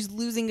 Like, she's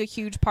losing a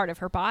huge part of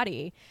her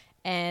body.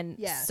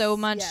 And so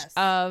much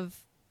of,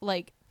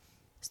 like,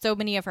 so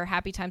many of her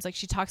happy times, like,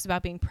 she talks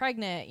about being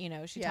pregnant, you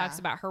know, she talks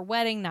about her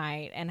wedding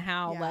night and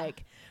how,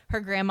 like, her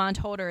grandma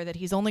told her that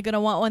he's only going to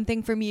want one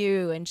thing from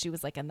you. And she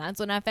was like, and that's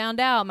when I found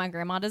out my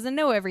grandma doesn't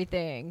know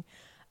everything.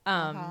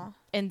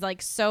 And,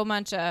 like, so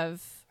much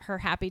of her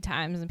happy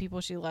times and people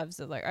she loves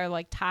are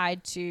like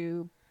tied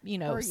to, you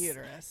know, her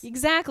uterus.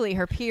 Exactly.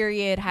 Her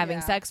period,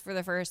 having sex for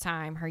the first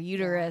time, her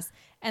uterus.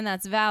 And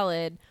that's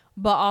valid.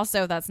 But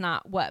also that's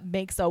not what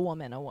makes a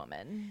woman a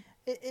woman.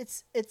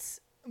 It's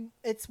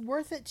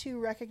worth it to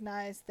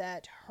recognize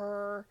that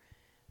her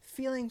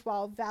feelings,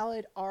 while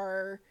valid,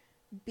 are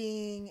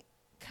being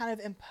kind of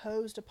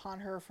imposed upon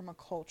her from a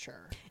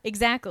culture.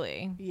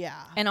 Exactly.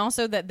 Yeah. And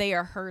also that they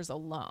are hers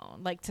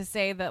alone. Like, to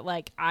say that,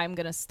 like, I'm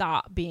going to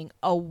stop being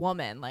a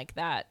woman, like,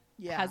 that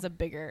has a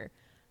bigger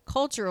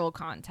cultural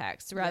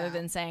context rather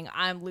than saying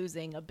I'm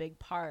losing a big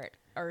part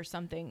or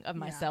something of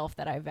myself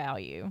that I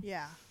value.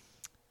 Yeah.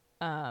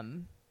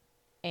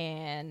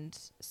 And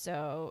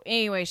so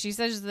anyway, she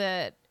says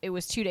that it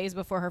was 2 days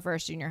before her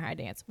first junior high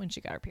dance when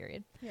she got her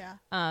period. Yeah.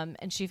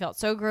 And she felt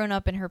so grown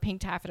up in her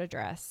pink taffeta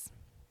dress.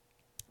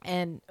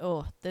 And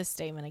this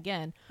statement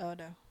again. Oh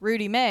no.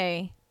 Rudy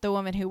May, the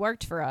woman who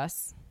worked for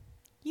us,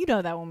 you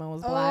know that woman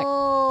was black.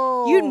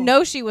 Oh. You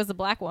know she was a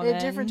black woman.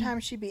 At different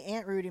times she'd be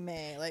Aunt Rudy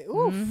May. Like,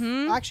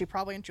 oof. Actually,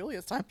 probably in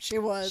Julia's time she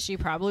was. She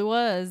probably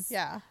was.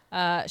 Yeah.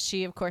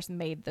 She of course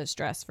made this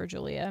dress for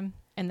Julia,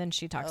 and then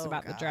she talks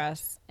about the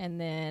dress,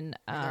 and then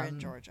they're in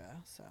Georgia,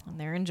 so. And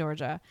they're in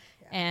Georgia,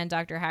 and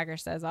Dr. Hager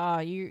says, "Oh,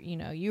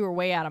 you were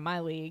way out of my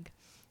league,"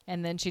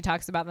 and then she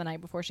talks about the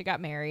night before she got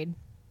married.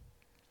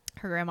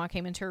 Her grandma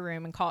came into her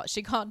room and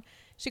she called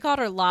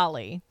her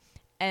Lolly.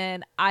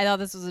 And I thought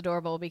this was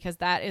adorable because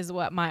that is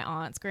what my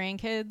aunt's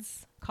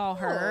grandkids call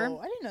her. Oh,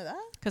 I didn't know that.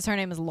 Because her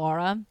name is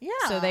Laura. Yeah.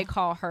 So they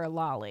call her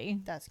Lolly.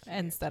 That's cute.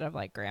 Instead of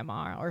like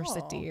grandma or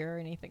Sati or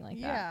anything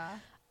like that.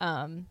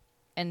 Yeah.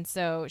 And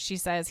so she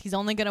says, he's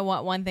only going to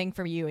want one thing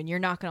from you and you're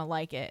not going to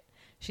like it.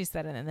 She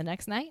said, and then the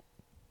next night,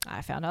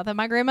 I found out that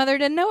my grandmother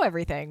didn't know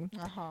everything.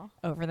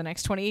 Over the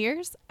next 20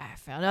 years, I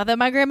found out that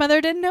my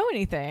grandmother didn't know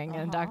anything.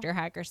 And Dr.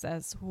 Hacker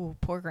says, ooh,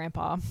 poor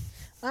grandpa.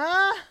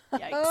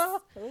 Yikes.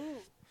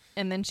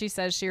 And then she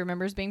says she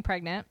remembers being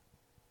pregnant.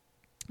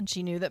 And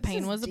she knew that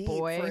Payne was a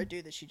boy. For a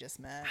dude that she just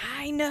met.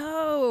 I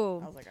know.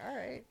 I was like, all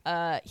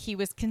right. He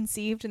was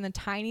conceived in the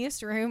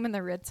tiniest room in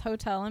the Ritz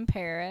Hotel in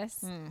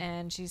Paris.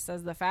 And she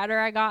says, the fatter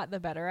I got, the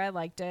better I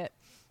liked it.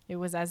 It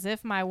was as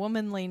if my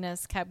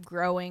womanliness kept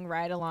growing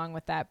right along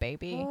with that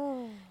baby.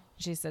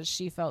 She says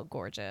she felt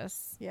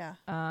gorgeous. Yeah.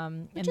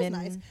 Which is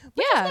nice.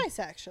 Which is nice,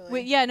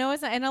 actually. No,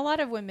 it's not. And a lot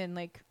of women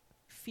like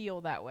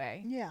feel that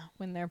way. Yeah.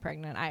 When they're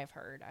pregnant. I have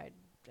heard. I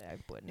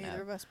wouldn't know.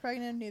 Neither of us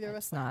pregnant. Neither of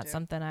us. It's not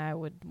something I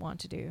would want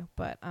to do.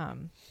 But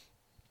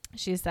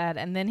she said,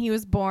 and then he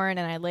was born,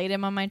 and I laid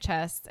him on my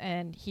chest,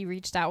 and he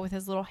reached out with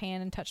his little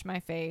hand and touched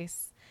my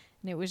face.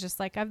 And it was just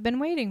like, I've been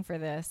waiting for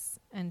this.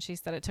 And she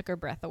said it took her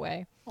breath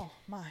away. Oh,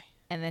 my.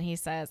 And then he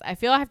says, I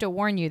feel I have to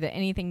warn you that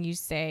anything you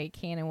say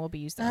can and will be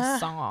used in a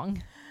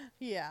song.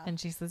 Yeah. And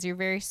she says, you're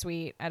very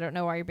sweet. I don't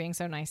know why you're being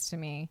so nice to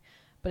me.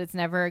 But it's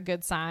never a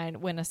good sign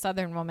when a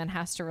Southern woman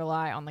has to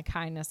rely on the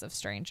kindness of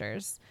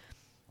strangers.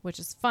 Which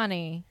is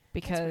funny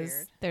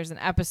because there's an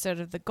episode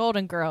of The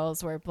Golden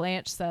Girls where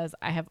Blanche says,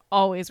 I have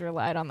always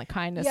relied on the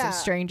kindness of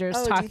strangers,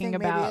 talking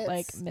about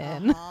like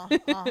men.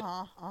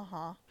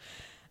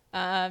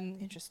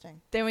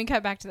 Interesting. Then we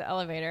cut back to the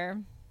elevator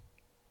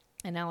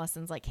and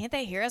Allison's like, can't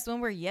they hear us when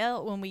we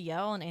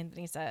yell? And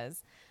Anthony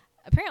says,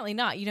 apparently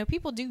not. You know,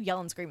 people do yell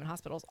and scream in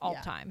hospitals all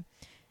the time.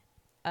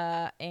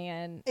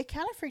 And it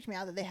kind of freaked me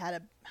out that they had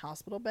a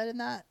hospital bed in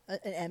that, an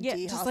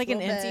empty just like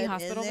an empty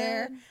hospital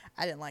bed.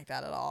 I didn't like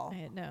that at all.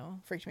 No,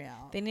 freaked me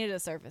out. They needed a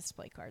service to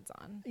play cards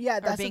on. Yeah,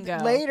 that's bingo.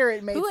 Later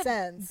it made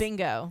sense.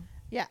 Bingo.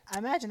 Yeah, I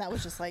imagine that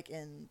was just like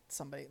in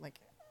somebody like.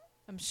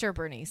 I'm sure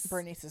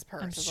Bernice's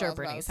purse. I'm sure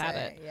Bernice had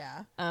it.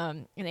 Yeah.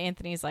 And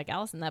Anthony's like,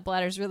 Allison, that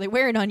bladder's really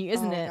wearing on you,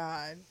 isn't it? Oh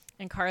God.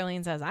 And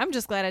Carlene says, I'm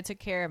just glad I took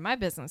care of my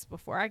business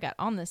before I got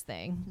on this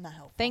thing. Not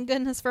helpful. Thank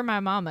goodness for my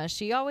mama.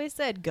 She always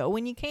said, go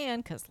when you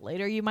can, because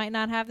later you might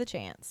not have the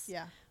chance.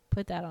 Yeah.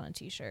 Put that on a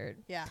t-shirt.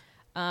 Yeah.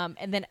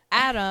 And then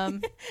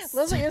Adam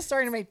Leslie is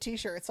starting to make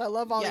t-shirts. I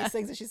love all Yeah. these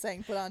things that she's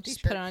saying. Put on a Just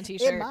t-shirt. put on a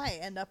t-shirt. It might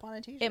end up on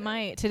a t-shirt. It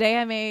might. Today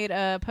I made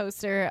a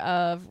poster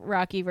of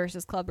Rocky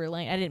versus Clubber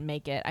Lang. I didn't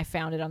make it. I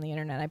found it on the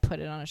internet. I put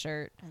it on a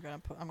shirt. I'm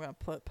gonna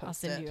post I'll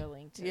send it. you a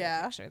link to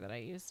Yeah. the picture that I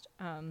used.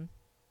 And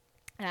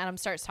Adam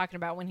starts talking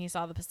about when he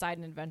saw the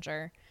Poseidon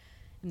Adventure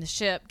and the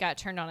ship got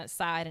turned on its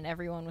side and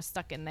everyone was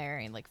stuck in there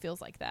and like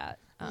feels like that.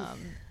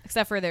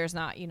 Except for there's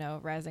not,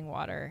 rising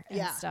water and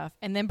Yeah. stuff.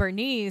 And then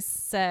Bernice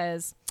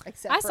says,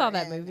 Except I for saw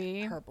that in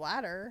movie. Her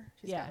bladder.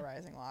 She's Yeah. got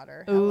rising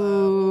water.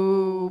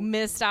 Hello. ooh,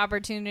 missed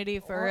opportunity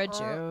for a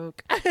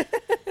joke.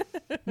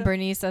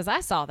 Bernice says, I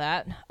saw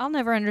that. I'll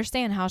never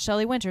understand how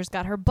Shelley Winters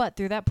got her butt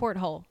through that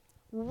porthole.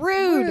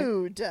 Rude.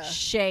 Rude.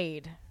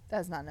 Shade.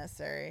 That's not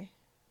necessary.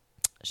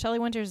 Shelley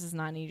Winters does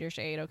not need your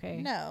shade,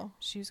 okay? No.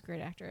 She was a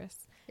great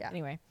actress. Yeah.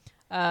 Anyway,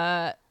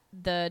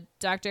 the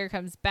doctor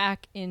comes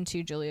back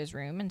into Julia's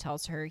room and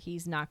tells her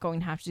he's not going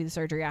to have to do the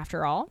surgery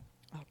after all.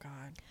 Oh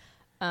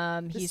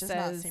God. He This does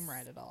says, not seem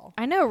right at all.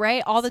 I know,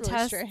 right? All It's the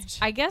really tests. strange.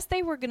 I guess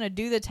they were going to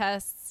do the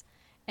tests,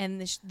 and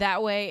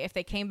that way, if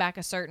they came back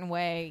a certain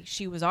way,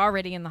 she was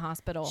already in the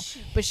hospital.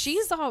 But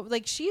she's all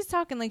like, she's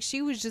talking like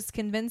she was just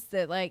convinced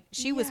that like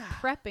she was Yeah.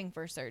 prepping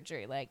for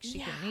surgery. Like she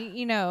Yeah.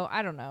 can,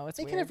 I don't know. It's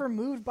They weird. could have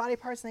removed body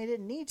parts and they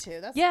didn't need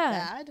to. That's Yeah.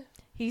 bad.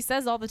 He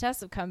says all the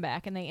tests have come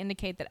back and they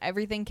indicate that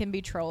everything can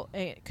be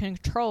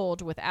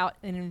controlled without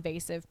an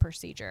invasive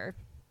procedure.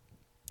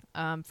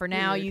 For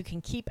now, Weird. you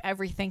can keep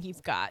everything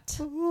you've got,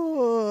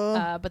 Ooh.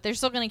 but they're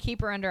still going to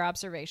keep her under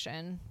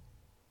observation,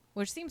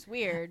 which seems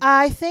weird.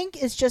 I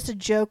think it's just a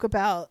joke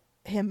about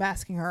him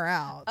asking her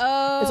out.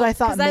 Oh, so I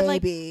thought 'cause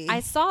maybe.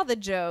 I saw the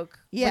joke,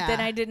 Yeah. but then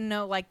I didn't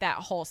know like that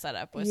whole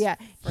setup was. Yeah,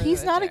 for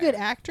he's the not a good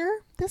joke. actor,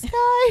 this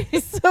guy.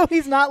 So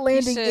he's not He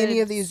landing any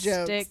should of these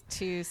jokes. Stick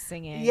to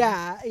singing.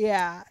 Yeah.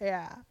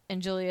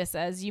 And Julia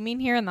says, "You mean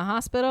here in the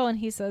hospital?" And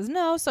he says,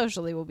 "No,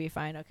 socially we'll be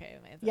fine." Okay.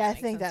 that Yeah, I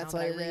makes think sense that's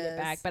now that what I it read is.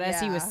 back. But as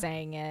he was Yeah.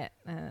 saying it,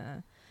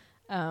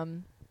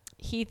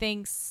 he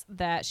thinks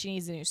that she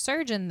needs a new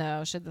surgeon,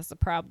 though. Should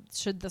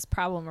this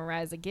problem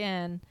arise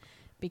again?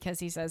 Because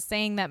he says,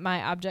 saying that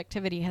my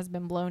objectivity has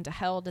been blown to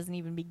hell doesn't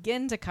even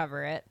begin to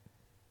cover it.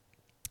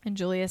 And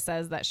Julia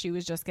says that she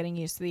was just getting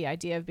used to the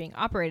idea of being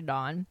operated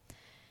on.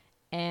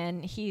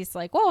 And he's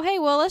like, whoa, hey,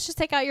 well, let's just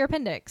take out your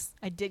appendix.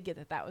 I did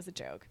get that was a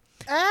joke.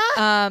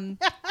 Ah!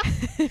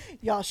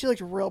 Y'all, she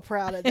looked real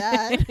proud of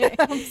that.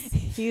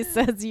 He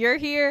says, you're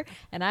here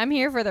and I'm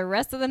here for the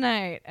rest of the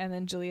night. And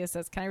then Julia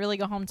says, can I really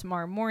go home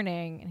tomorrow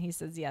morning? And he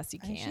says, yes, you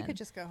I mean, can. she could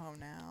just go home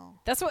now.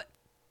 That's what.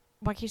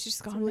 Why can't she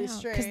just go It's home really now?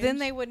 Because then strange.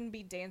 they wouldn't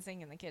be dancing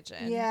in the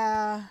kitchen.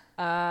 Yeah.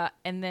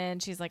 And then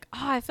she's like, oh,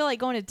 I feel like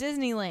going to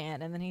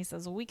Disneyland. And then he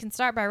says, well, we can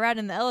start by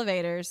riding the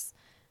elevators.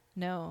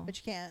 No, But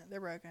you can't.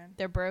 They're broken.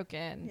 they're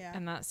broken. Yeah.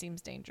 And that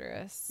seems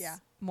dangerous. Yeah.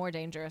 More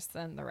dangerous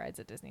than the rides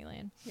at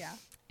Disneyland. Yeah.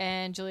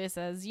 And Julia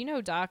says,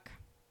 Doc,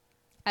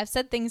 I've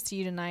said things to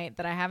you tonight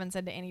that I haven't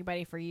said to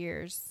anybody for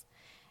years.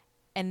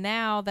 And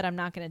now that I'm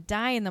not going to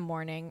die in the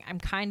morning, I'm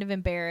kind of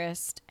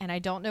embarrassed. And I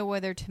don't know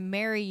whether to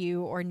marry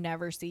you or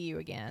never see you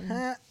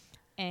again.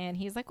 And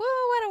he's like, well,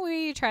 why don't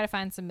we try to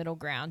find some middle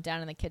ground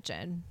down in the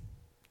kitchen?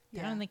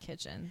 Yeah. Down in the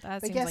kitchen. That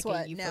But seems guess like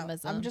what? a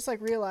euphemism. No, I'm just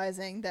like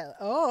realizing that,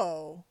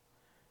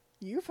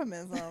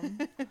 euphemism.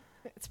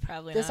 it's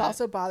probably This not.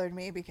 also bothered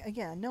me because,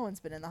 again, no one's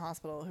been in the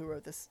hospital who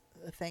wrote this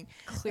thing.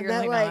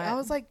 Clearly But, like, not. I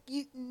was like,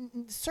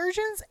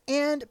 surgeons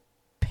and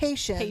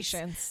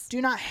patients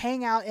do not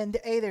hang out in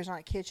there's not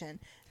a kitchen,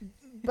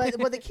 but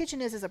what the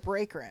kitchen is a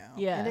break room.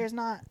 Yeah. And there's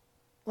not,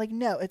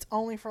 no, it's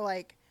only for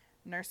like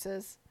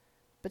nurses,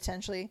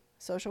 potentially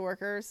social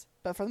workers,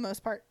 but for the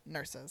most part,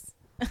 nurses.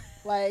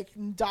 Like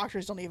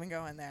doctors don't even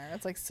go in there.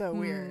 It's like so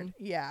weird.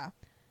 Yeah.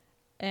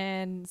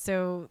 And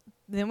so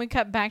then we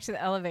cut back to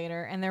the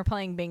elevator and they're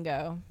playing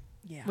bingo.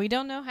 Yeah. We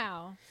don't know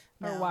how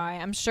or No. why.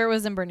 I'm sure it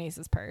was in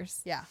Bernice's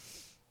purse. Yeah.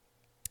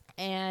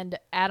 And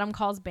Adam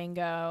calls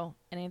bingo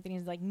and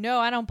Anthony's like, no,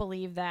 I don't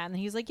believe that. And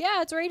he's like,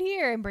 yeah, it's right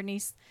here. And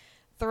Bernice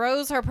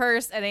throws her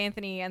purse at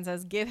Anthony and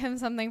says, give him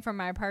something from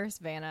my purse,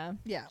 Vanna.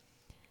 Yeah.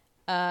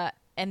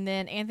 And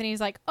then Anthony's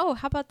like, oh,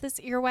 how about this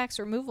earwax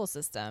removal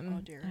system?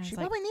 Oh dear. And I She was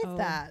like, probably needs "Oh,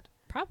 that.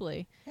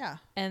 Probably. Yeah.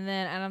 And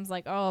then Adam's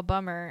like, oh, a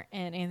bummer.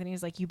 And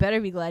Anthony's like, you better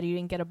be glad you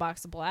didn't get a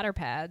box of bladder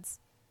pads.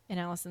 And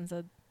Allison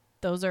said,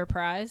 those are a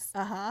prize.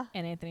 Uh-huh.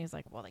 And Anthony's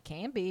like, well, they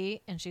can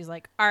be. And she's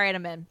like, all right,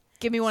 I'm in.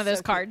 Give me one of So those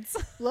cute. cards.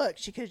 Look,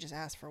 she could have just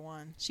asked for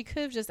one. She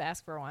could have just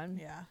asked for one.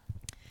 Yeah.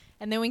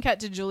 And then we cut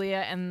to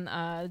Julia and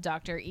the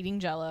doctor eating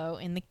Jell-O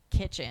in the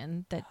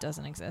kitchen that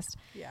doesn't exist.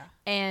 Yeah.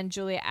 And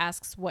Julia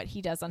asks what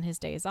he does on his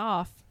days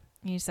off.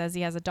 He says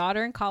he has a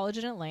daughter in college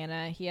in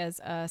Atlanta. He has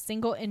a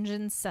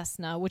single-engine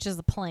Cessna, which is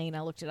a plane.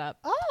 I looked it up.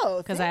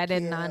 Oh, 'Cause I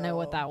did not know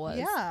what that was.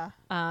 Yeah.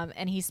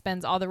 And he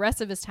spends all the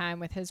rest of his time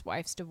with his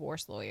wife's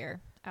divorce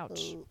lawyer. Ouch.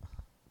 Ooh.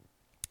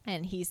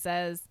 And he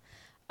says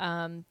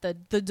the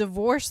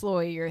divorce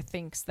lawyer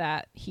thinks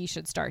that he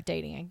should start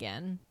dating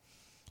again.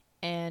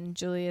 And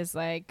Julia's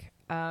like,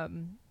 I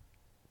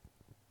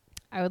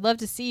would love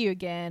to see you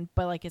again,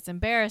 but like it's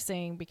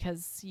embarrassing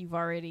because you've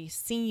already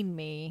seen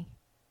me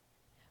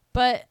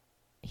But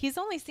he's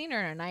only seen her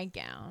in a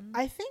nightgown.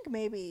 I think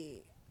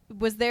maybe.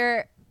 Was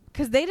there,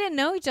 because they didn't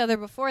know each other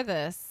before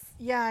this.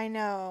 Yeah, I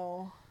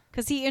know.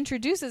 Because he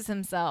introduces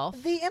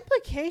himself. The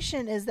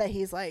implication is that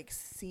he's like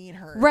seen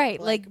her. Right,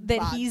 like that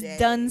by he's day.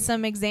 done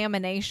some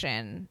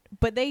examination.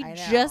 But they I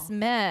know. just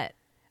met.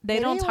 They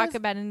Maybe don't it talk was-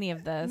 about any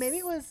of this. Maybe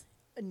it was.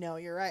 No,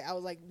 you're right. I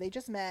was like, they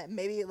just met.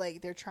 Maybe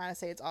like they're trying to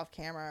say it's off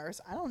camera or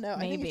I don't know. I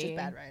think it's Maybe. just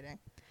bad writing.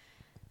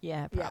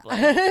 Yeah, probably.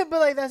 Yeah. But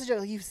like that's a joke.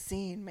 Like, you've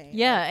seen me.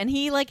 Yeah, Like, and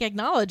he like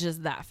acknowledges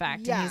that fact,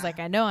 and Yeah. he's like,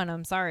 "I know, and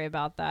I'm sorry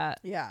about that."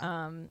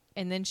 Yeah.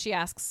 And then she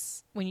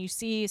asks, "When you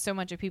see so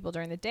much of people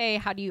during the day,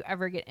 how do you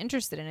ever get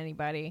interested in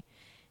anybody?"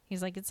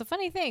 He's like, "It's a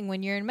funny thing.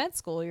 When you're in med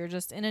school, you're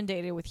just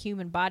inundated with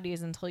human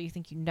bodies until you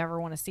think you never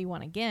want to see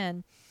one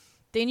again.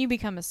 Then you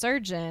become a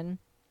surgeon."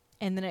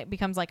 And then it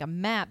becomes like a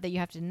map that you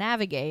have to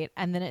navigate.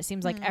 And then it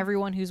seems like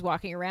everyone who's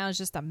walking around is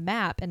just a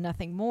map and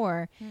nothing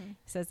more. He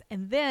says,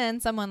 and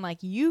then someone like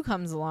you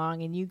comes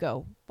along and you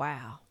go,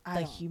 wow, I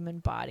the don't- human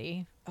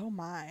body. Oh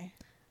my.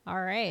 All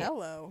right.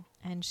 Hello.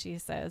 And she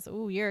says,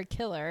 ooh, you're a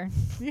killer.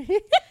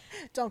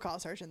 Don't call a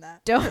surgeon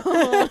that. Don't.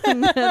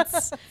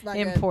 That's not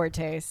in good. poor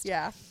taste.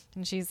 Yeah.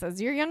 And she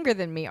says, you're younger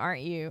than me,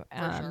 aren't you?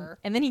 Sure.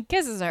 And then he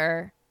kisses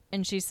her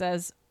and she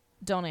says,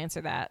 don't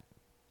answer that.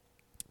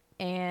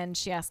 And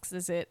she asks,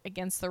 is it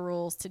against the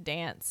rules to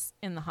dance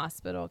in the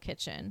hospital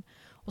kitchen?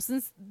 Well,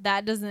 since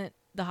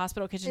the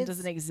hospital kitchen It's-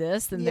 doesn't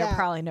exist, then there are yeah.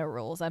 probably no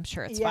rules. I'm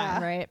sure it's Yeah.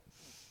 fine, right?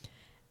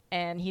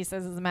 And he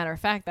says, as a matter of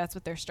fact, that's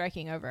what they're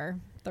striking over,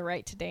 the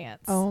right to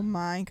dance. Oh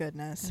my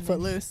goodness. And then-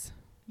 Footloose.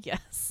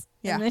 Yes.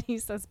 Yeah. And then he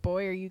says,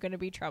 boy, are you going to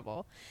be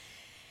trouble.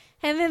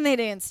 And then they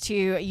dance to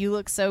You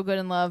Look So Good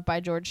in Love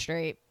by George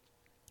Strait.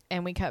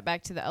 And we cut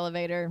back to the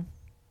elevator.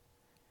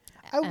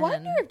 I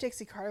wonder And- if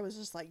Dixie Carter was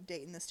just like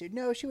dating this dude.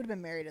 No, she would have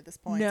been married at this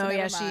point. No, so yeah,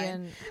 never she mind.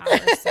 and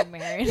Howard are still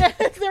married. Yeah,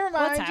 never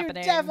mind. She was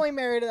happening? definitely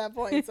married at that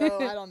point. So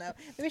I don't know.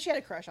 Maybe she had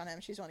a crush on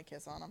him. She just wanted to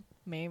kiss on him.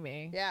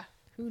 Maybe. Yeah.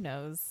 Who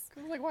knows?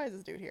 I was like, why is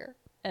this dude here?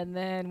 And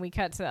then we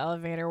cut to the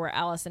elevator where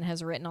Allison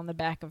has written on the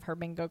back of her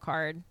bingo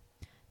card,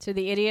 to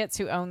the idiots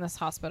who own this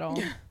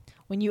hospital,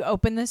 when you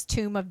open this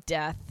tomb of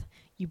death,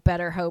 you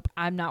better hope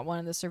I'm not one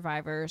of the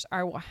survivors.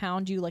 I will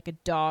hound you like a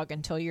dog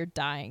until your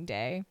dying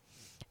day.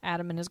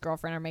 Adam and his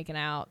girlfriend are making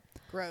out.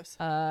 Gross.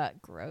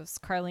 Gross.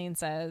 Carlene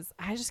says,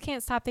 I just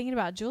can't stop thinking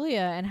about Julia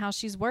and how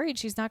she's worried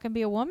she's not going to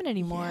be a woman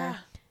anymore. Yeah.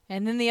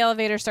 And then the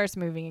elevator starts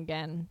moving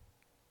again.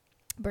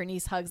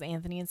 Bernice hugs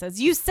Anthony and says,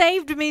 you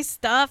saved me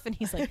stuff. And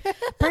he's like,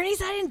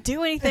 Bernice, I didn't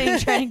do anything,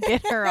 trying to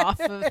get her off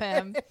of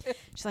him.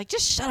 She's like,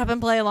 just shut up and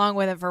play along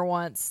with it for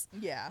once.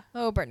 Yeah.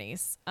 Oh,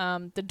 Bernice.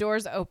 The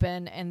doors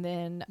open and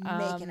then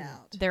Making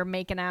out. they're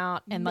making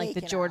out and like the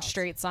Making George out.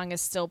 Strait song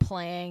is still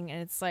playing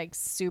and it's like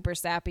super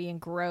sappy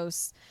and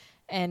gross.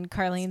 And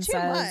Carlene It's too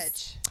says,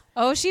 much.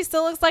 oh, she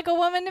still looks like a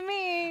woman to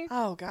me.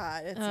 Oh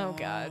God. It's, Oh,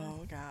 God.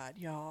 Oh God,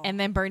 y'all. And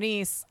then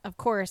Bernice, of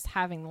course,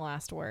 having the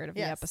last word of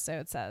the Yes.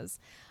 episode, says,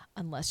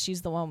 unless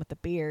she's the one with the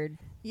beard.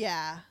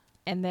 yeah.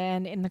 And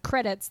then in the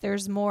credits,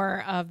 there's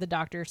more of the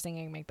doctor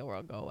singing Make the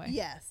World Go Away.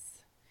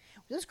 Yes.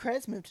 Those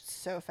credits moved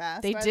so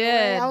fast. They by the way.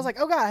 did. I was like,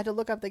 oh God, I had to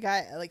look up the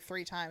guy like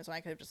 3 times when I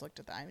could have just looked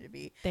at the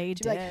IMDb. They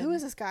To did. be like, who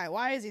is this guy?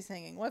 Why is he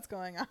singing? What's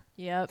going on?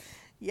 Yep.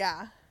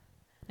 Yeah.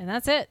 And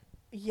that's it.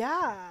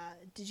 Yeah.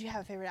 Did you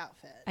have a favorite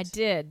outfit? I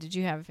did. Did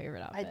you have a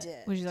favorite outfit?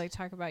 did. Would you like to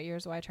talk about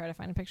yours while I try to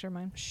find a picture of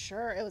mine?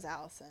 Sure, it was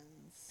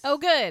Allison's. Oh,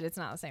 good. It's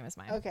not the same as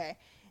mine. Okay.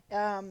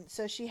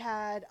 So she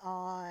had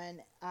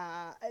on,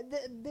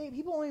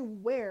 people only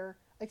wear,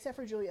 except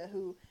for Julia,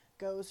 who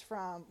goes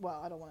from,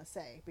 well, I don't want to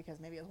say, because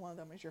maybe one of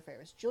them is your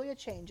favorites. Julia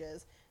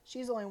changes.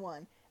 She's the only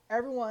one.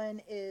 Everyone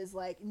is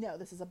like, no,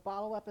 this is a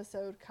bottle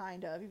episode,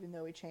 kind of, even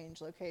though we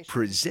changed location.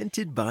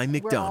 Presented by We're all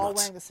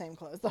McDonald's. wearing the same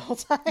clothes the whole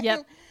time.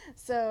 Yep.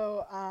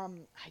 So, I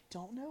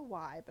don't know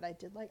why, but I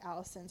did like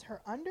Allison's.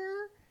 Her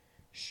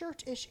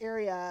undershirt-ish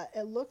area,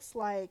 it looks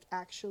like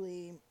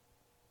actually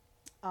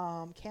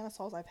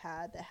camisoles I've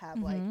had that have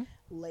like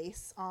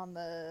lace on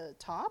the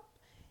top,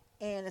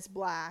 and it's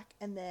black.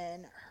 And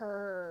then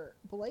her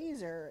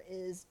blazer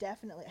is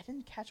definitely, I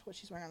didn't catch what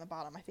she's wearing on the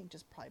bottom. I think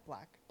just probably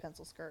black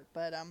pencil skirt,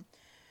 but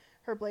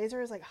her blazer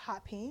is like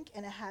hot pink,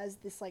 and it has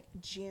this like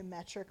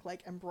geometric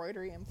like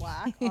embroidery in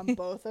black on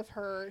both of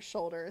her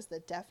shoulders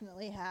that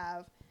definitely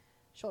have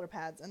shoulder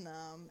pads in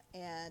them,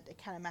 and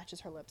it kind of matches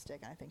her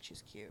lipstick, and I think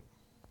she's cute.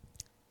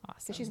 Awesome.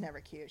 Because she's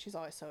never cute. She's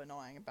always so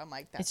annoying. But I'm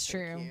like, that's It's so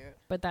true. cute.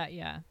 But that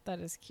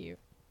is cute.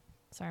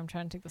 Sorry, I'm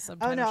trying to take the Oh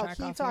subtitle no, track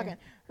keep off talking. here.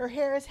 Her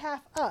hair is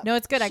half up. No,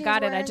 it's good. I She's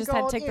got it. I wearing just had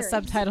to gold take the earrings.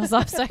 subtitles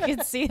off so I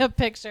could see a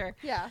picture.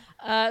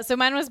 Yeah. So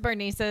mine was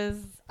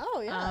Bernice's.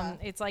 Oh yeah.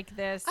 It's like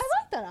this. I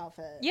like that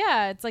outfit.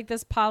 Yeah, it's like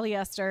this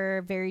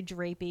polyester, very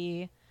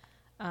drapey.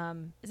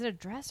 Is it a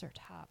dress or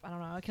top? I don't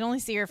know. I can only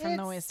see her from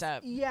the waist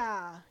up.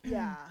 Yeah.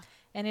 Yeah.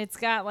 And it's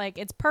got like,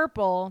 it's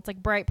purple. It's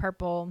like bright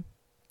purple.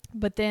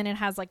 But then it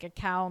has like a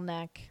cowl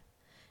neck.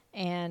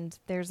 And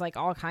there's like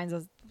all kinds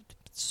of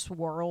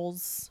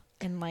swirls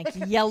and like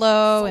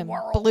yellow and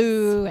Swirls.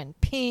 blue and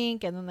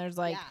pink. And then there's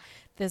like Yeah.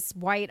 this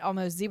white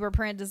almost zebra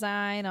print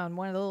design on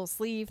one of the little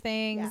sleeve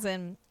things,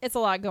 and it's a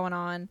lot going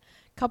on.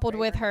 Coupled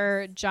with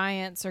her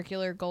giant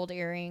circular gold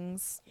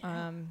earrings,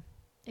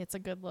 it's a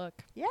good look.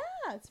 Yeah,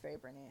 it's very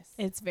Bernice.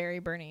 It's very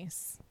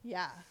Bernice.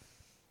 Yeah.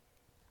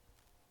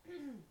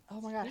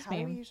 Oh my God, how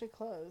do we usually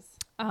close?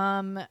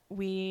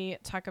 We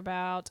talk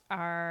about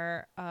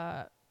our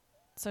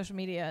social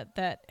media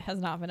that has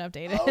not been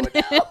updated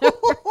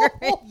for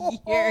a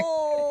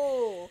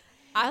year.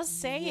 I'll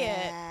say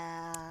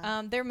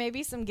it. There may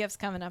be some gifts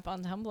coming up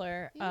on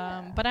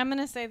Tumblr, but I'm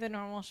gonna say the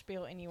normal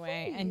spiel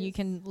anyway, and you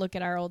can look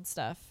at our old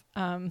stuff.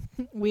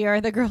 We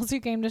are the Girls Who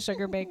Came to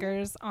Sugar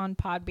Bakers on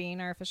Podbean,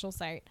 our official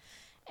site,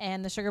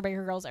 and the Sugar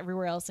Baker Girls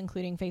everywhere else,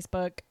 including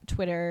Facebook,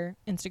 Twitter,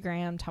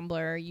 Instagram, Tumblr,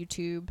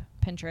 YouTube,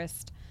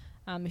 Pinterest.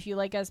 If you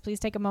like us, please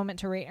take a moment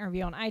to rate and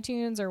review on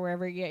iTunes or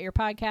wherever you get your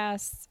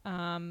podcasts.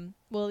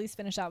 We'll at least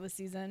finish out this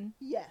season.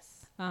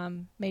 Yes.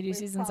 May do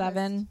season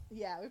 7.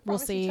 Yeah, we we'll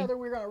promised see. each other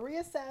we're going to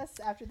reassess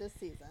after this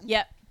season.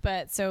 Yep.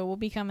 But so we'll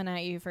be coming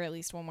at you for at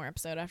least one more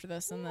episode after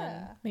this, and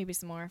then maybe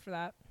some more after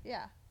that.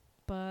 Yeah.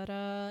 But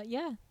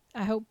yeah,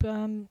 I hope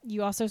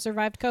you also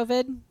survived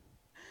COVID.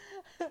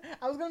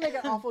 I was gonna make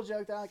an awful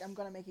joke that I'm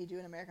gonna make you do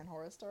an American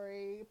Horror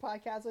Story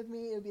podcast with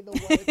me. It would be the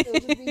worst. It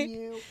would just be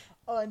you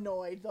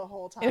annoyed the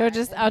whole time.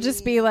 I'll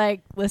just be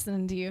like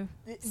listening to you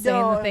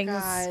saying the things,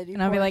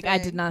 and I'll be like, I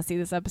did not see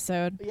this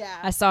episode. Yeah,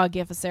 I saw a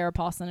gif of Sarah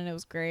Paulson, and it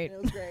was great.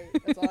 It was great.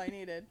 That's all I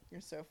needed.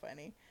 You're so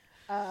funny.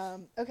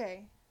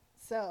 Okay,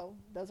 so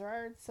those are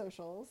our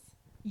socials.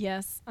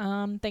 Yes.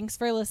 Thanks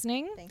for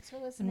listening. Thanks for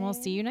listening. And we'll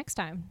see you next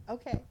time.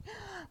 Okay.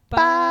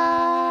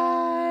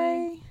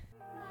 Bye.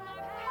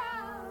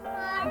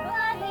 My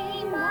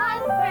buddy,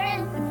 my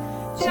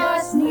friend,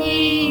 just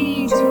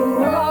need to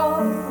go.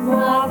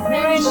 Our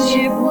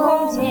friendship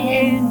won't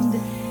end.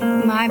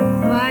 My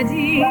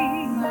buddy,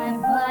 my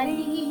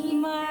buddy,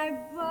 my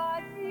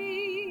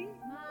buddy,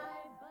 my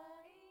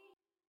buddy.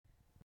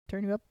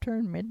 Turn you up,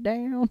 turn me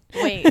down.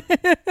 Wait.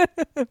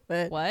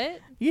 But, What?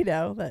 you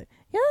know that.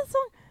 Yeah, that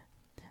song.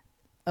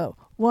 Oh,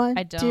 1,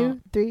 I 2,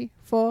 don't. 3,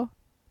 4.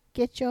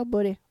 Get your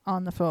booty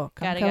on the floor.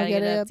 Gotta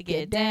get up to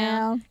get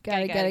down.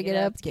 Gotta get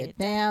up to get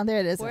down.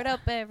 There it is. Word up,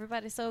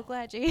 everybody. So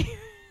glad you.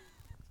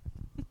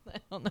 I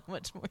don't know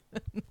much more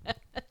than that.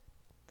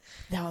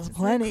 That was It's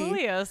plenty. a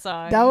Coolio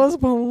song. That was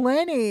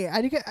plenty.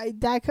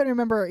 I couldn't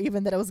remember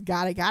even that it was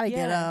gotta get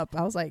Yeah. up.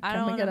 I was like, I come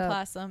don't and want to get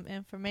apply up. some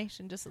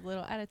information, just a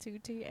little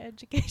attitude to your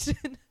education.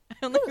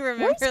 I only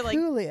remember Where's like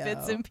Coolio?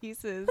 bits and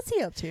pieces. What's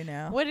he up to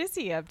now? What is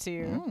he up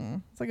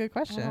to? It's a good I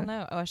question. don't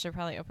know. Oh, I should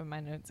probably open my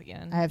notes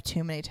again. I have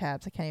too many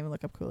tabs. I can't even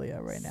look up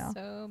Coolio right now.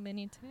 So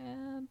many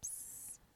tabs.